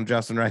go, showing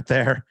Justin right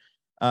there,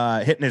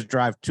 hitting his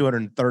drive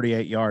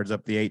 238 yards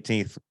up the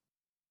 18th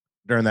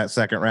during that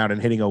second round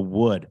and hitting a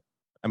wood.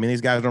 I mean,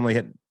 these guys normally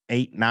hit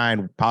 8,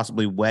 9,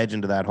 possibly wedge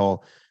into that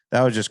hole.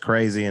 That was just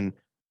crazy. And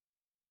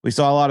we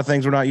saw a lot of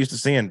things we're not used to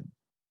seeing.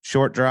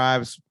 Short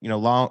drives,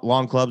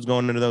 long clubs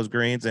going into those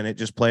greens, and it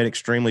just played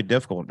extremely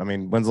difficult. I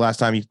mean, when's the last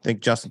time you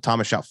think Justin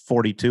Thomas shot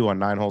 42 on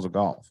 9 holes of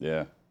golf?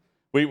 Yeah.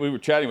 We were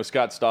chatting with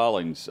Scott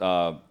Stallings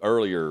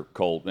earlier,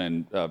 Colt,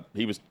 and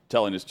he was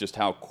telling us just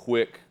how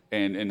quick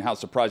and how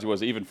surprised he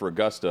was, even for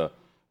Augusta,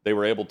 they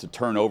were able to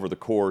turn over the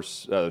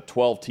course.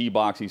 12 tee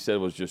box, he said,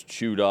 was just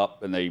chewed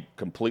up, and they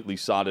completely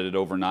sodded it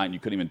overnight, and you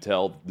couldn't even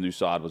tell the new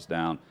sod was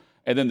down.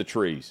 And then the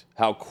trees,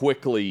 how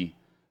quickly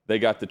they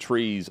got the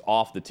trees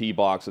off the tee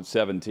box at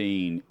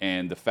 17,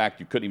 and the fact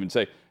you couldn't even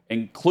say,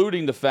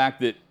 including the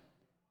fact that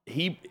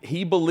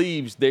he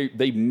believes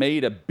they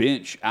made a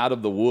bench out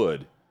of the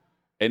wood,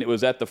 and it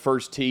was at the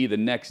first tee the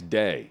next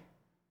day.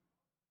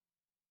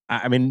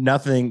 I mean,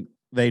 nothing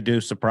they do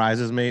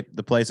surprises me.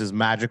 The place is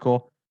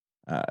magical.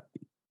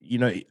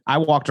 I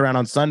walked around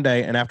on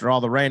Sunday, and after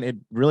all the rain, it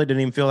really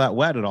didn't even feel that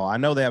wet at all. I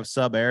know they have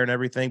sub air and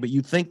everything, but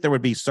you'd think there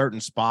would be certain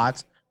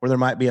spots where there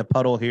might be a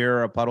puddle here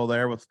or a puddle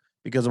there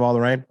because of all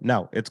the rain.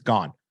 No, it's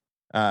gone.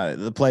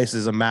 The place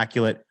is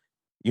immaculate.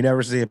 You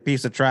never see a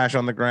piece of trash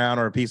on the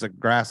ground or a piece of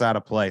grass out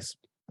of place.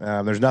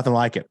 There's nothing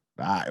like it.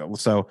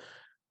 So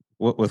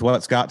with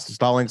what Scott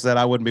Stallings said,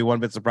 I wouldn't be one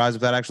bit surprised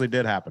if that actually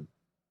did happen.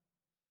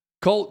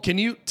 Colt, can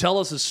you tell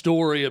us a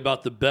story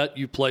about the bet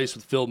you placed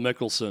with Phil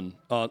Mickelson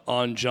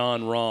on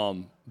Jon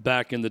Rahm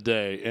back in the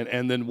day,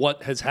 and then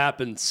what has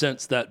happened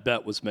since that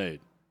bet was made?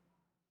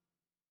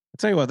 I'll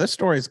tell you what, this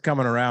story is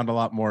coming around a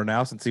lot more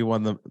now since he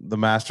won the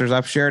Masters.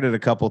 I've shared it a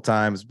couple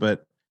times,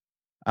 but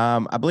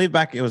I believe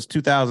back it was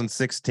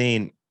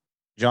 2016.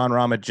 Jon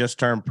Rahm had just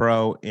turned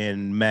pro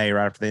in May,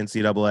 right after the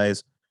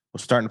NCAAs.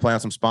 Was starting to play on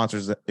some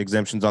sponsors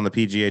exemptions on the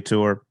PGA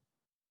Tour,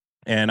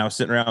 and I was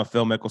sitting around with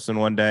Phil Mickelson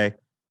one day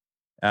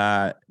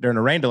during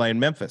a rain delay in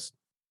Memphis,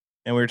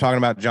 and we were talking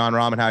about Jon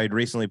Rahm and how he'd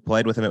recently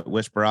played with him at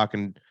Wishbrook,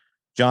 and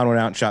John went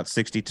out and shot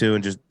 62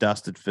 and just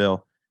dusted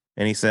Phil.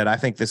 And he said, I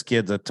think this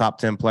kid's a top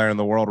 10 player in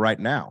the world right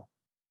now.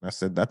 I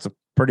said, that's a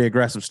pretty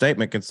aggressive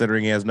statement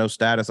considering he has no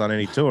status on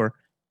any tour.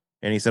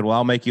 And he said, well,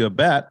 I'll make you a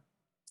bet,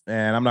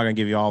 and I'm not going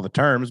to give you all the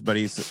terms, but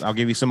I'll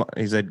give you some.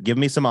 He said, give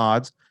me some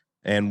odds,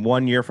 and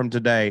 1 year from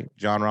today,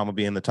 Jon Rahm will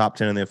be in the top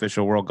 10 in the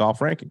official world golf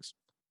rankings.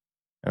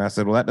 And I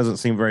said, well, that doesn't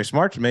seem very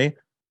smart to me,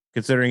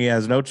 considering he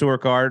has no tour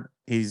card.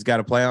 He's got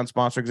to play on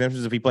sponsor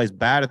exemptions. If he plays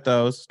bad at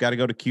those, he's got to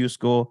go to Q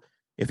school.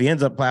 If he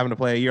ends up having to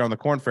play a year on the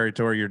Korn Ferry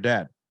Tour, you're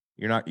dead.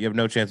 You have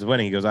no chance of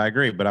winning. He goes, I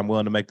agree, but I'm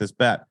willing to make this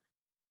bet.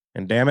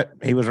 And damn it,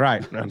 he was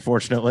right,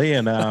 unfortunately.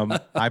 And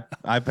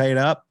I paid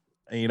up.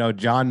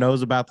 John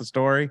knows about the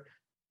story.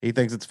 He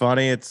thinks it's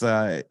funny. It's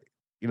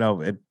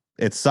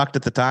it sucked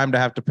at the time to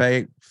have to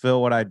pay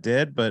Phil what I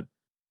did, but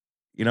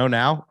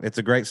now it's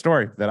a great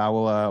story that I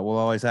will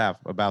always have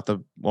about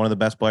one of the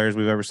best players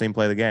we've ever seen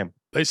play the game.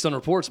 Based on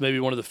reports, maybe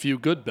one of the few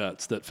good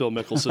bets that Phil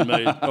Mickelson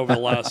made over the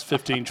last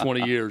 15,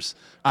 20 years.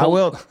 I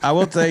will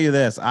tell you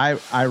this.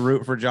 I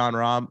root for Jon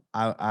Rahm.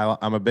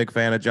 I'm a big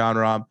fan of Jon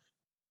Rahm.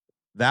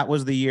 That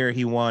was the year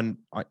he won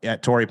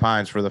at Torrey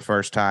Pines for the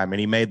first time, and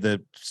he made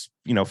the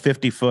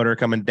 50-footer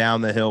coming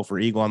down the hill for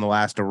eagle on the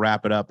last to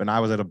wrap it up. And I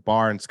was at a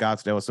bar in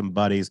Scottsdale with some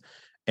buddies,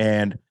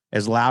 and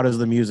as loud as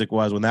the music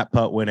was when that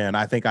putt went in,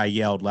 I think I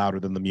yelled louder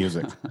than the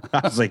music. I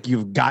was like,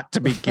 you've got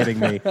to be kidding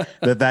me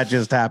that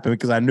just happened,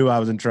 because I knew I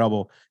was in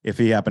trouble if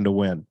he happened to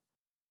win.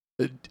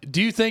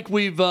 Do you think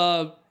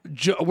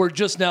we're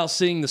just now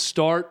seeing the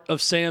start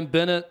of Sam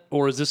Bennett,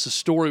 or is this a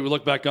story we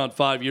look back on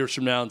 5 years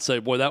from now and say,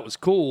 boy, that was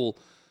cool,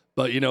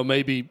 but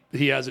maybe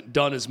he hasn't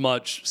done as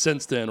much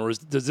since then, or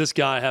does this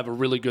guy have a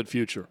really good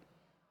future?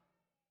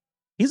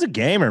 He's a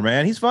gamer,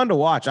 man. He's fun to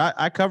watch.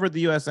 I covered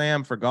the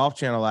USAM for Golf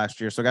Channel last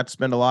year, so I got to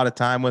spend a lot of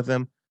time with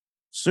him.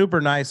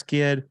 Super nice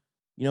kid.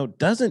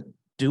 Doesn't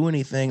do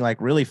anything like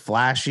really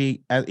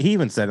flashy. He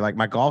even said, like,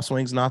 my golf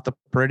swing's not the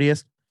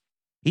prettiest.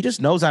 He just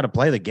knows how to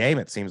play the game,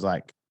 it seems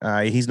like.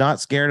 He's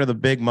not scared of the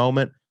big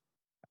moment.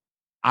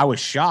 I was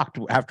shocked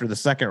after the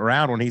second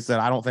round when he said,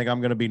 I don't think I'm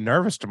going to be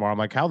nervous tomorrow. I'm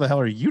like, how the hell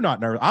are you not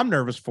nervous? I'm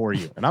nervous for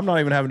you, and I'm not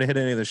even having to hit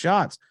any of the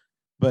shots.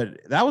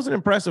 But that was an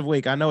impressive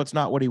week. I know it's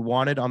not what he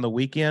wanted on the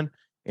weekend.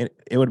 It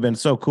would have been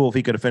so cool if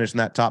he could have finished in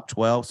that top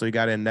 12, so he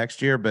got in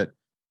next year. But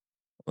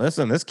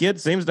listen, this kid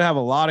seems to have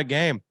a lot of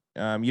game.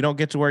 You don't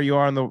get to where you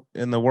are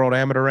in the World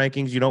Amateur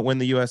rankings. You don't win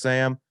the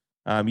USAM.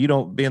 You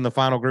don't be in the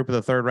final group of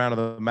the third round of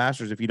the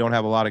Masters if you don't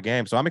have a lot of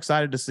game. So I'm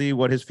excited to see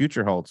what his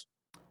future holds.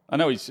 I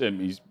know he's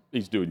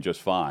doing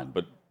just fine,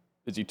 but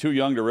is he too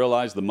young to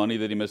realize the money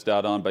that he missed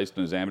out on based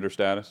on his amateur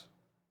status?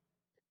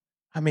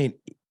 I mean,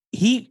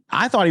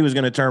 I thought he was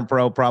going to turn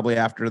pro probably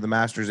after the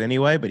Masters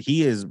anyway, but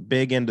he is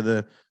big into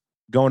the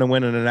going and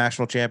winning a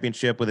national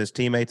championship with his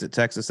teammates at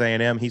Texas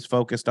A&M. He's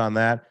focused on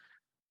that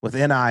with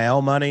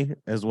NIL money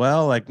as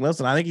well. Like,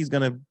 listen, I think he's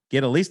going to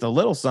get at least a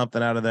little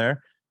something out of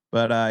there,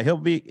 but he'll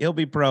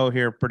be pro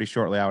here pretty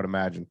shortly, I would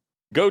imagine.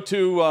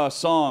 Go-to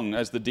song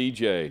as the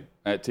DJ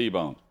at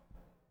T-Bone.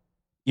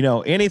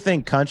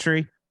 Anything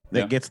country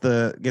that gets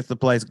the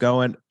place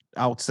going.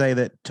 I would say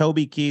that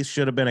Toby Keith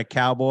should have been a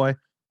cowboy.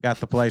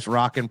 Got the place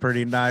rocking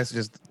pretty nice.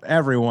 Just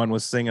everyone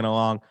was singing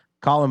along.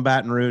 Colin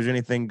Baton Rouge,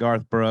 anything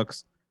Garth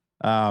Brooks.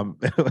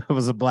 It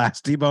was a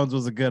blast. T-Bones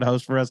was a good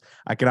host for us.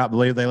 I cannot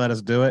believe they let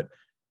us do it.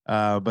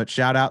 But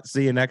shout out.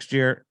 See you next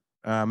year.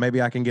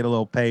 Maybe I can get a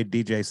little paid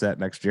DJ set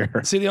next year.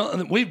 See,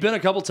 we've been a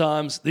couple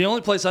times. The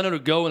only place I know to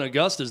go in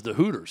Augusta is the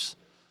Hooters.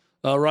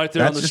 Right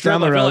there on the strip.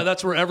 I feel like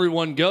that's where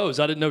everyone goes.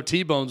 I didn't know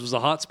T-Bones was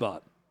a hot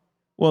spot.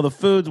 Well, the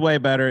food's way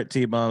better at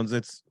T-Bones.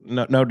 It's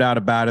no doubt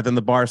about it. Then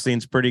the bar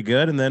scene's pretty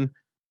good. And then,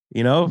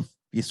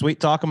 you sweet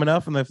talk them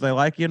enough, and if they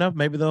like you enough,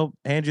 maybe they'll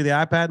hand you the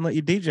iPad and let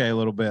you DJ a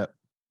little bit.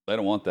 They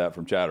don't want that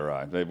from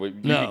Chatterai.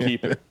 You can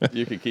keep it.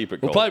 You can keep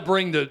it. We'll probably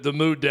bring the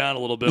mood down a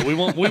little bit. We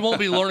won't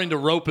be learning to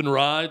rope and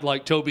ride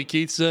like Toby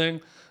Keith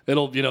sang.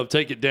 It'll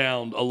take it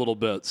down a little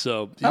bit.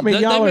 So I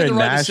mean, y'all they made are the in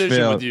right Nashville.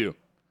 decision with you.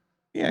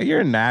 Yeah,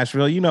 you're in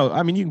Nashville. You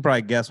can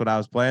probably guess what I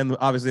was playing.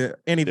 Obviously,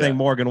 anything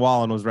Morgan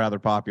Wallen was rather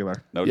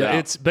popular. No doubt.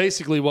 It's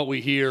basically what we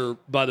hear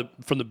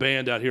from the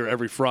band out here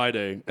every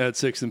Friday at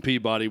 6th and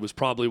Peabody was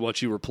probably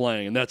what you were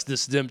playing, and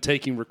that's them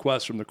taking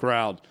requests from the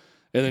crowd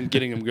and then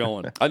getting them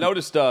going. I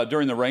noticed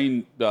during the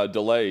rain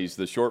delays,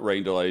 the short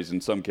rain delays in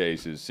some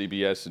cases,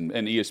 CBS and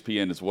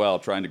ESPN as well,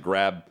 trying to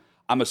grabbing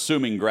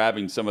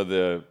some of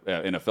the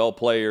NFL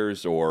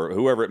players or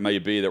whoever it may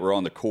be that were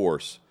on the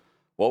course.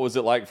 What was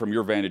it like from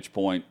your vantage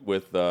point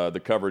with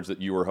the coverage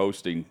that you were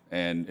hosting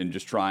and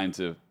just trying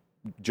to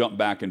jump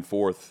back and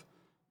forth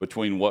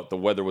between what the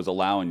weather was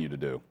allowing you to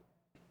do?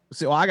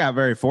 See, well, I got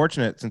very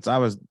fortunate since I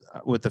was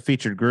with the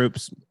featured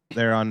groups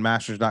there on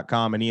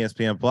Masters.com and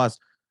ESPN Plus.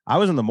 I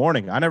was in the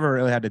morning. I never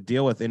really had to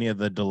deal with any of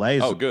the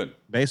delays. Oh, good.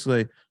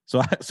 Basically,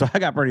 so I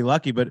got pretty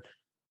lucky. But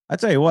I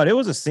tell you what, it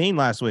was a scene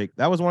last week.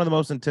 That was one of the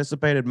most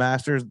anticipated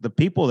Masters. The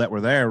people that were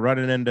there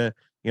running into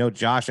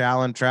Josh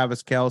Allen,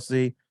 Travis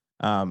Kelce.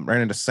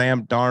 Ran into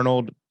Sam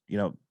Darnold,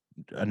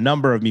 a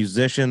number of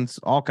musicians,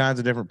 all kinds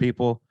of different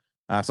people.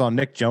 I saw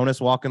Nick Jonas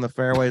walking the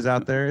fairways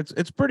out there.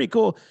 It's pretty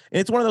cool.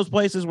 And it's one of those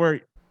places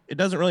where it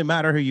doesn't really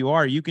matter who you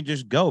are. You can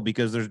just go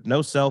because there's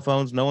no cell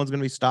phones. No one's going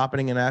to be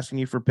stopping and asking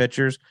you for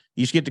pictures.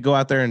 You just get to go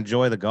out there and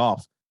enjoy the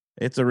golf.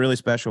 It's a really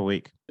special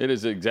week. It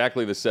is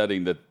exactly the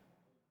setting that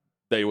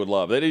they would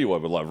love, that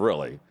anyone would love,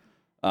 really.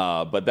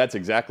 But that's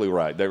exactly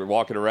right. They're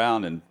walking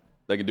around and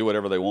they can do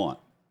whatever they want.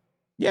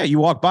 Yeah, you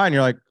walk by and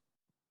you're like,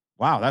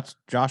 wow, that's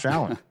Josh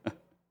Allen.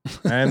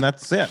 And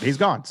that's it. He's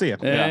gone. See you.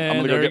 Yeah, I'm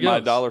going to go get my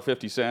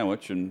 $1.50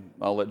 sandwich, and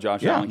I'll let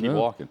Josh Allen keep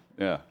walking.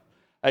 Yeah.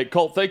 Hey,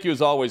 Colt, thank you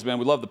as always, man.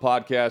 We love the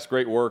podcast.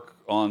 Great work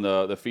on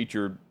the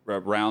featured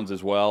rounds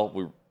as well.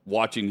 We're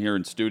watching here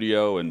in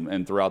studio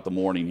and throughout the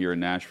morning here in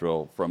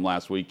Nashville from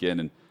last weekend,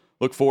 and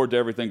look forward to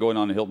everything going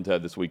on in Hilton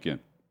Head this weekend.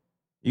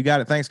 You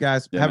got it. Thanks,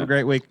 guys. Have a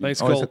great week.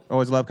 Thanks, Colt.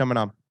 Always love coming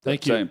on.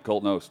 Thank you. Same.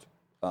 Colt Knost.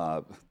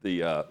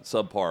 The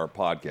Subpar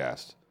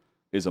podcast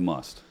is a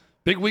must.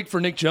 Big week for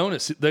Nick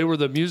Jonas. They were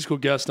the musical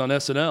guest on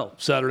SNL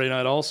Saturday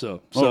night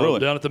also. So really?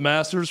 Down at the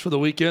Masters for the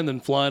weekend, then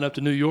flying up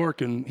to New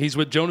York, and he's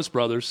with Jonas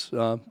Brothers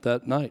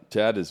that night.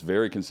 Chad is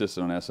very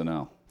consistent on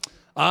SNL.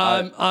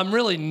 I'm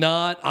really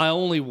not. I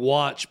only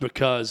watch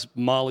because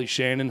Molly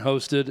Shannon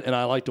hosted, and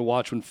I like to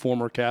watch when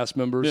former cast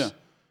members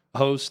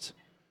host.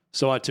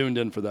 So I tuned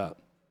in for that.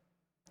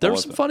 There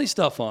was some funny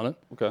stuff on it.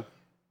 Okay.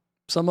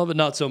 Some of it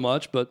not so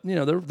much, but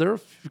there are a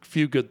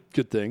few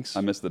good things.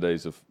 I miss the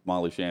days of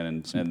Molly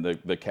Shannon and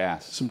the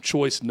cast. Some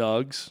choice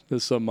nugs,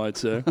 as some might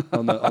say,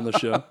 on the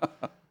show.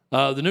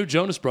 The new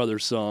Jonas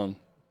Brothers song,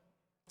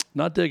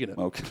 not digging it.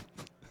 Okay.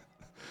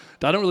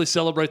 I don't really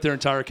celebrate their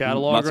entire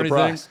catalog Not or anything.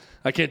 surprised.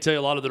 I can't tell you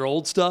a lot of their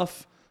old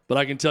stuff, but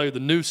I can tell you the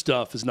new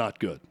stuff is not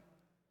good.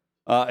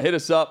 Hit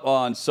us up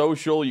on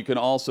social. You can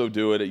also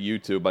do it at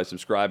YouTube by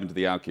subscribing to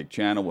the Outkick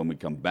channel. When we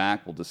come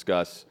back, we'll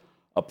discuss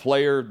a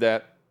player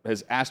that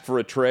has asked for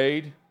a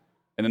trade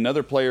and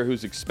another player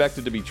who's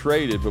expected to be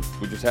traded, but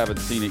we just haven't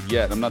seen it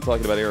yet. I'm not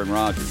talking about Aaron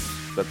Rodgers.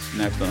 That's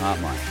next on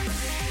Hotline.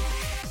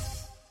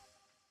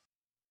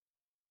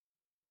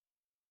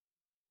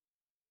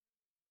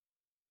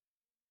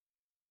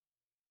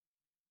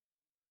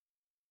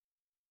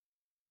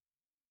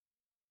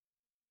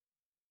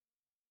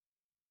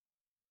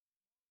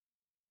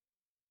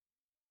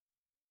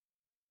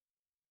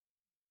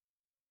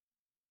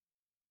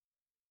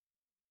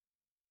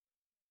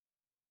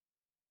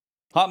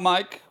 Hot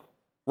Mike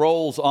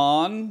rolls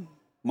on.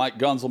 Mike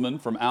Gunzelman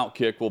from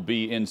Outkick will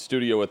be in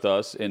studio with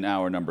us in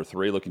hour number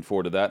 3. Looking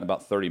forward to that in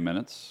about 30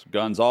 minutes.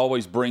 Guns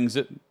always brings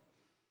it.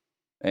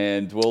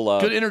 And we'll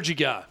good energy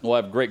guy. We'll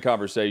have great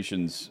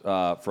conversations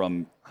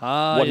from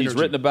High what energy. he's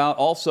written about.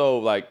 Also,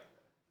 like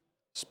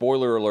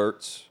spoiler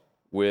alerts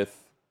with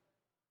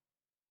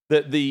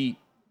the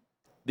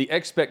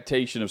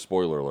expectation of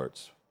spoiler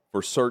alerts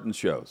for certain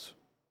shows.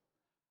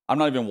 I'm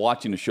not even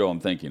watching the show I'm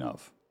thinking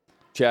of.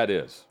 Chad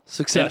is.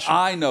 Succession. And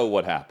I know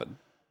what happened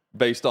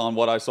based on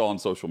what I saw on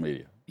social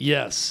media.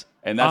 Yes.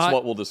 And that's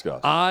what we'll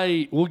discuss.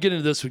 We'll get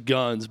into this with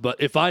Guns,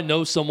 but if I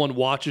know someone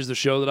watches the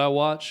show that I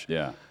watch,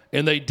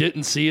 and they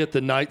didn't see it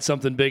the night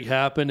something big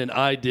happened and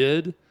I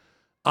did,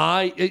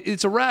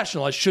 it's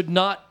irrational. I should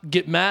not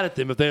get mad at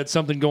them if they had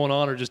something going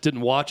on or just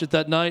didn't watch it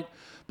that night.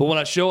 But when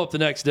I show up the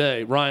next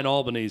day, Ryan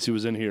Albanese, who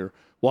was in here,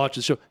 watched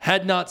the show,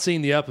 had not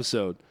seen the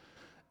episode.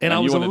 And I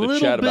was a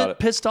little bit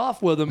pissed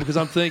off with him because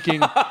I'm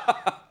thinking,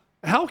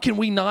 how can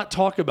we not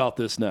talk about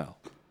this now?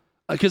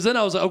 Because then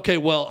I was like, okay,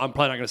 well, I'm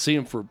probably not going to see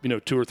him for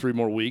 2 or 3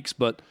 more weeks.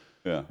 But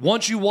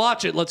once you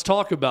watch it, let's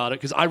talk about it.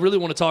 Because I really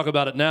want to talk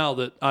about it now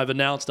that I've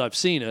announced I've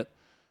seen it.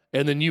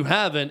 And then you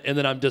haven't, and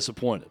then I'm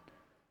disappointed.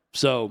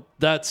 So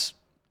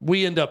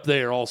we end up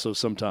there also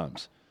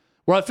sometimes.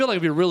 Where I feel like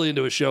if you're really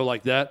into a show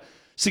like that,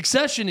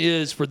 Succession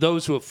is, for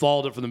those who have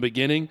followed it from the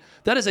beginning,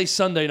 that is a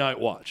Sunday night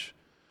watch.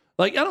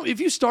 Like, if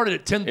you started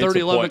at 10:30,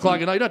 11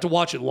 o'clock at night, you don't have to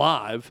watch it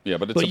live. Yeah,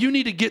 but you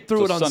need to get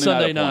through it on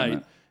Sunday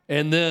night.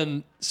 And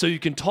then, so you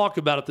can talk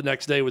about it the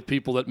next day with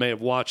people that may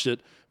have watched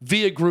it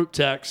via group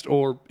text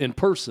or in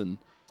person.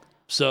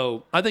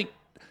 So I think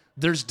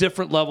there's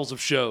different levels of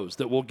shows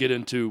that we'll get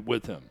into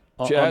with him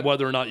on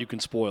whether or not you can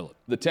spoil it.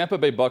 The Tampa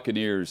Bay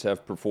Buccaneers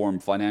have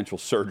performed financial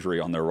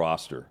surgery on their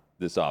roster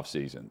this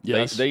offseason.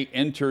 Yes. They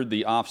entered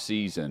the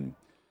offseason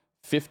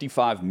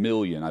 $55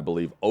 million, I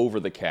believe, over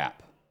the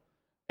cap.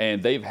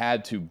 And they've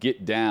had to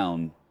get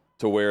down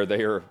to where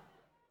they are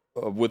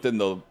within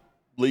the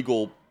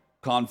legal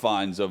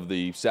confines of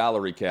the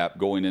salary cap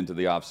going into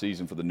the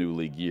offseason for the new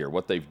league year.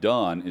 What they've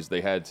done is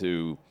they had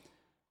to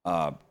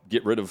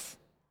get rid of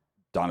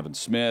Donovan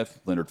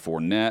Smith, Leonard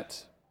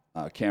Fournette,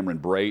 Cameron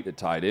Brate at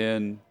tight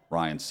end,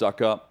 Ryan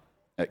Suckup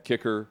at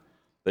kicker.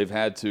 They've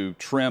had to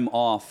trim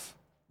off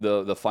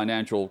the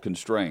financial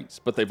constraints,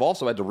 but they've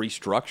also had to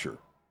restructure.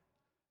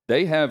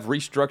 They have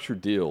restructured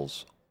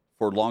deals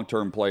for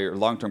long-term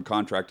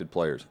contracted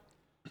players.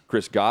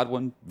 Chris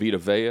Godwin, Vita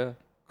Vea,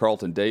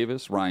 Carlton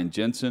Davis, Ryan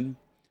Jensen,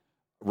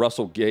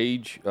 Russell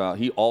Gage.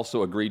 He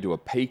also agreed to a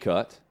pay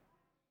cut.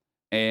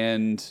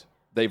 And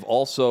they've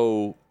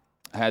also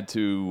had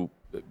to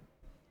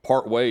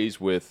part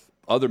ways with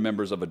other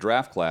members of a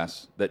draft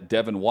class that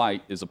Devin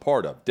White is a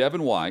part of.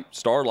 Devin White,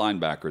 star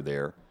linebacker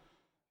there,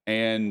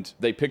 and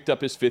they picked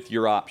up his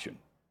 5th-year option.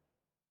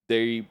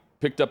 They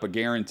picked up a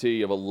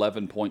guarantee of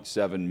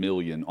 $11.7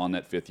 million on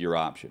that 5th-year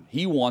option.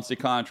 He wants a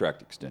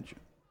contract extension.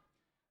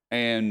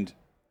 And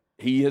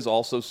he has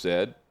also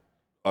said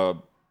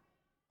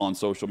on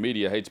social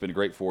media, hey, it's been a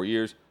great 4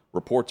 years.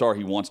 Reports are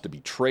he wants to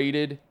be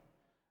traded.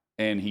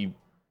 And he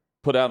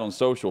put out on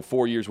social,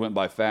 4 years went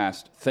by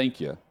fast, thank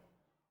you,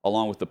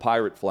 along with the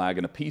pirate flag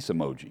and a peace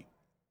emoji.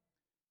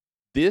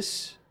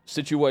 This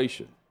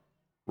situation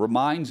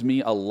reminds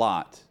me a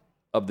lot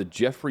of the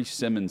Jeffrey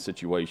Simmons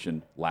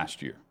situation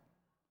last year.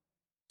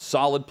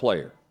 Solid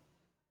player,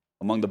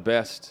 among the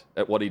best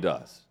at what he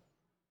does.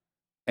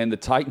 And the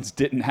Titans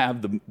didn't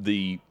have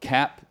the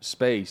cap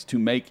space to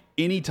make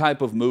any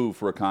type of move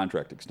for a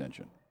contract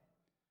extension.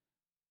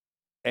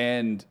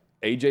 And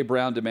A.J.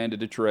 Brown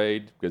demanded a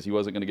trade because he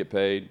wasn't going to get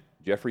paid.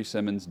 Jeffrey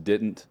Simmons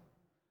didn't.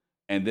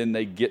 And then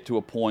they get to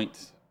a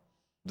point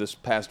this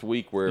past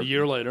week where a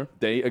year later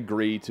they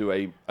agree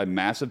to a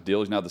massive deal.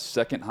 He's now the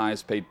 2nd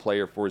highest paid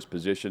player for his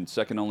position,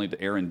 second only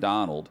to Aaron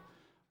Donald.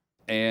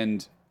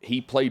 And he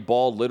played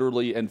ball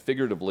literally and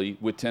figuratively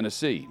with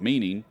Tennessee,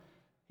 meaning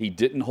he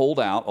didn't hold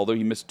out, although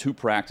he missed 2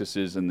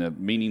 practices in the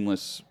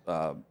meaningless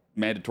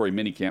mandatory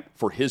minicamp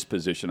for his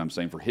position, I'm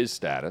saying, for his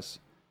status.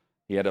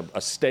 He had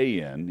a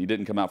stay-in. He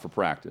didn't come out for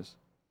practice.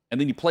 And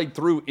then he played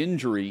through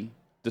injury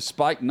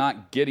despite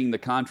not getting the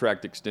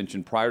contract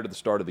extension prior to the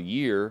start of the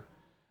year.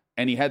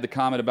 And he had the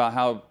comment about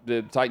how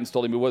the Titans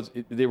told him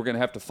they were going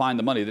to have to find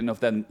the money. They didn't know if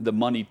they had the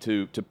money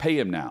to pay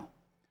him now.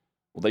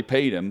 Well, they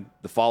paid him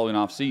the following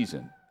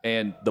offseason.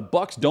 And the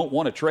Bucs don't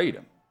want to trade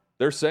him.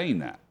 They're saying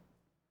that.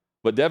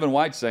 But Devin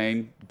White's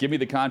saying, give me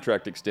the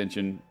contract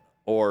extension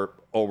or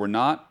we're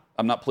not.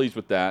 I'm not pleased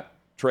with that.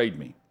 Trade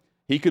me.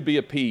 He could be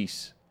a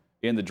piece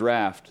in the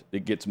draft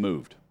that gets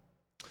moved.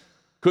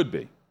 Could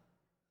be.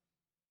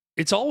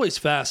 It's always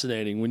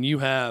fascinating when you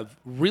have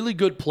really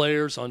good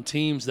players on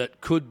teams that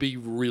could be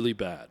really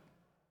bad.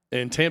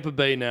 And Tampa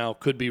Bay now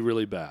could be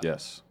really bad.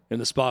 Yes. In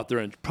the spot they're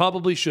in.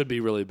 Probably should be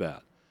really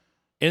bad.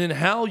 And then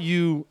how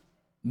you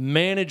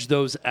manage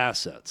those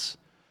assets.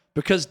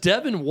 Because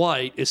Devin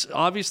White is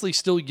obviously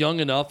still young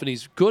enough and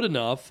he's good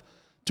enough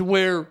to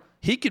where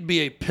he could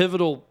be a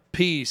pivotal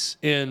piece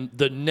in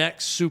the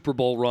next Super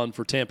Bowl run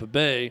for Tampa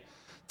Bay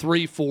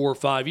 3, 4,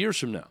 5 years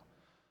from now.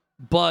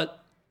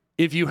 But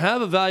if you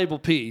have a valuable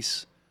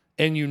piece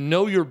and you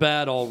know you're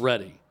bad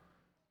already,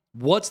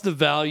 what's the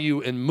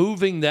value in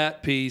moving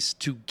that piece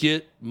to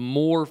get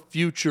more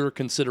future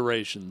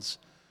considerations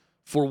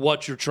for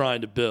what you're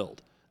trying to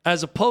build,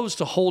 as opposed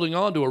to holding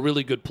on to a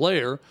really good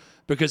player?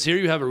 Because here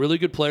you have a really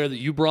good player that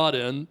you brought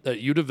in,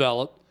 that you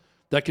developed,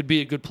 that could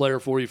be a good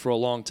player for you for a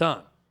long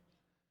time.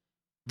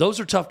 Those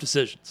are tough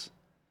decisions.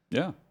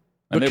 Yeah.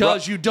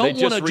 Because you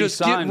don't want to just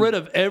get rid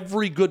of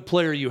every good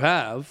player you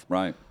have.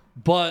 Right.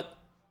 But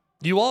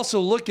you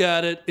also look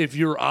at it if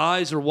your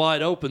eyes are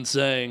wide open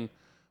saying,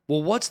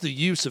 well, what's the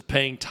use of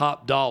paying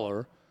top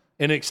dollar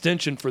an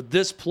extension for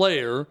this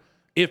player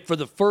if for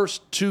the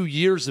first 2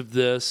 years of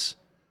this,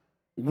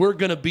 we're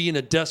going to be in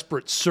a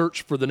desperate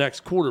search for the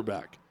next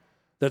quarterback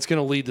that's going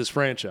to lead this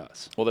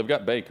franchise? Well, they've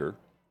got Baker,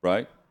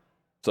 right?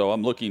 So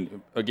I'm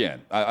looking,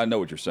 again, I know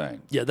what you're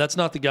saying. Yeah, that's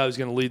not the guy who's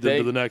going to lead them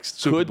to the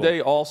next Super Bowl. Could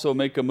they also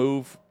make a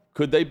move?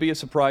 Could they be a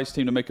surprise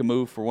team to make a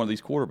move for one of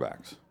these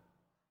quarterbacks?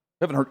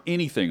 Haven't heard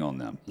anything on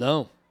them.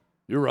 No,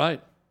 you're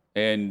right.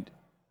 And,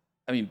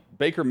 I mean,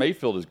 Baker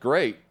Mayfield is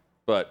great,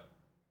 but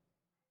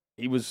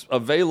he was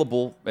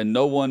available and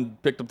no one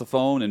picked up the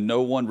phone and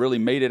no one really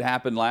made it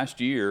happen last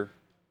year.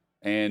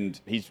 And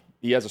he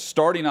has a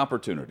starting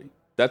opportunity.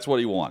 That's what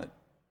he wanted.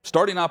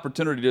 Starting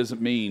opportunity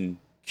doesn't mean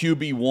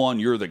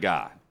QB1, you're the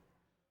guy.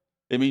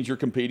 It means you're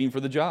competing for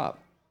the job.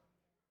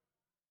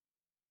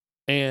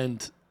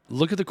 And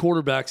look at the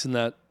quarterbacks in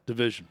that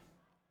division.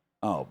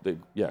 Oh,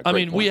 yeah. I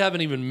mean, point. we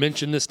haven't even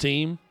mentioned this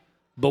team,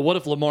 but what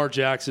if Lamar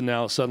Jackson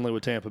now is suddenly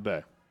with Tampa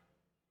Bay?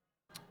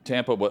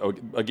 Tampa,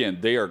 again,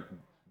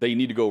 they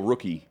need to go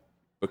rookie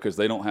because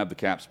they don't have the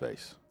cap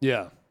space.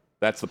 Yeah.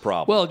 That's the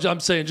problem. Well,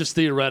 I'm saying just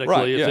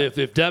theoretically, right,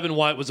 if Devin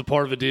White was a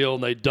part of a deal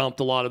and they dumped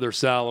a lot of their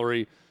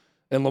salary,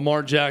 and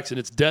Lamar Jackson,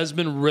 it's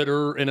Desmond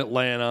Ridder in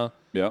Atlanta.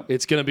 Yeah.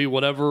 It's going to be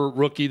whatever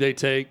rookie they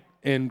take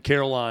in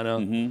Carolina.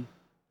 Mm-hmm.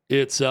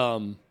 It's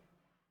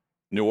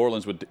New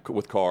Orleans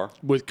with Carr.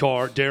 With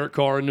Carr, Derek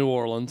Carr in New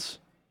Orleans.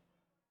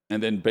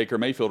 And then Baker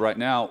Mayfield right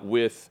now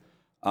with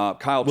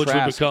Kyle Which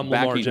Trask would become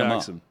backing Lamar him up.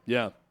 Jackson.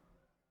 Yeah.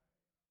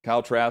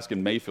 Kyle Trask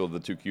and Mayfield, the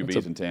two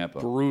QBs in Tampa.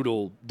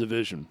 Brutal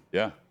division.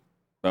 Yeah.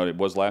 Well, it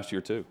was last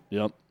year too.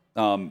 Yep.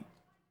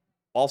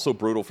 Also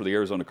brutal for the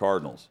Arizona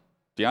Cardinals.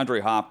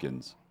 DeAndre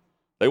Hopkins,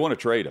 they want to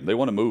trade him. They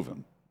want to move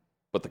him.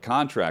 But the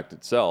contract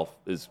itself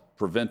is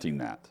preventing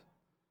that.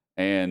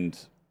 And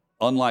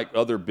unlike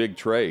other big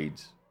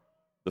trades,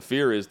 the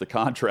fear is the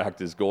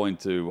contract is going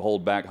to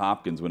hold back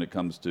Hopkins when it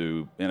comes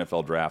to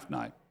NFL draft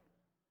night.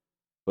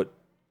 But,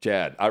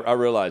 Chad, I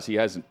realize he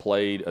hasn't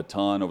played a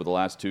ton over the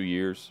last 2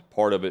 years,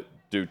 part of it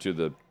due to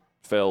the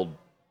failed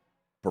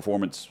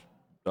performance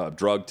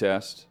drug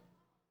test.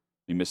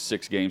 He missed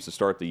 6 games to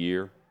start the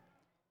year.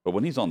 But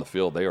when he's on the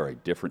field, they are a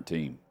different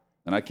team.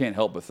 And I can't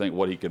help but think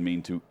what he can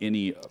mean to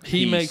any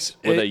he piece makes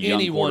with a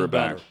young anyone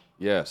quarterback. better.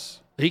 Yes.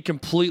 He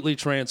completely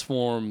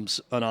transforms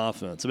an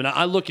offense. I mean,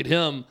 I look at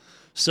him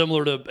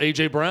similar to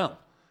A.J. Brown.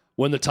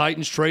 When the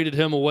Titans traded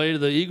him away to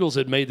the Eagles,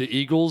 it made the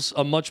Eagles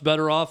a much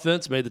better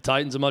offense, made the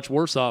Titans a much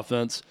worse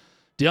offense.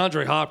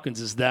 DeAndre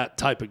Hopkins is that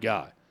type of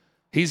guy.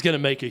 He's going to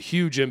make a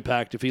huge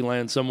impact if he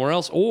lands somewhere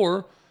else,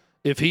 or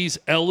if he's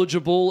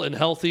eligible and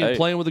healthy and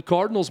playing with the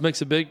Cardinals,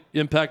 makes a big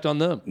impact on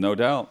them. No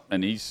doubt.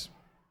 And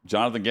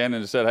Jonathan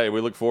Gannon has said, hey,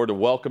 we look forward to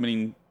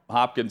welcoming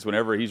Hopkins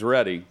whenever he's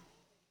ready.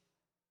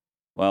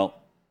 Well,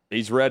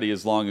 he's ready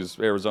as long as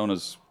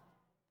Arizona's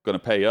going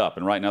to pay up.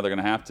 And right now they're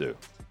going to have to,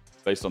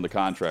 based on the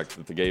contract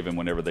that they gave him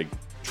whenever they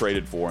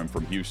traded for him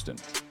from Houston.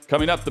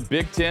 Coming up, the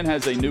Big Ten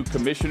has a new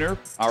commissioner.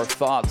 Our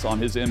thoughts on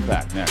his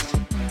impact next.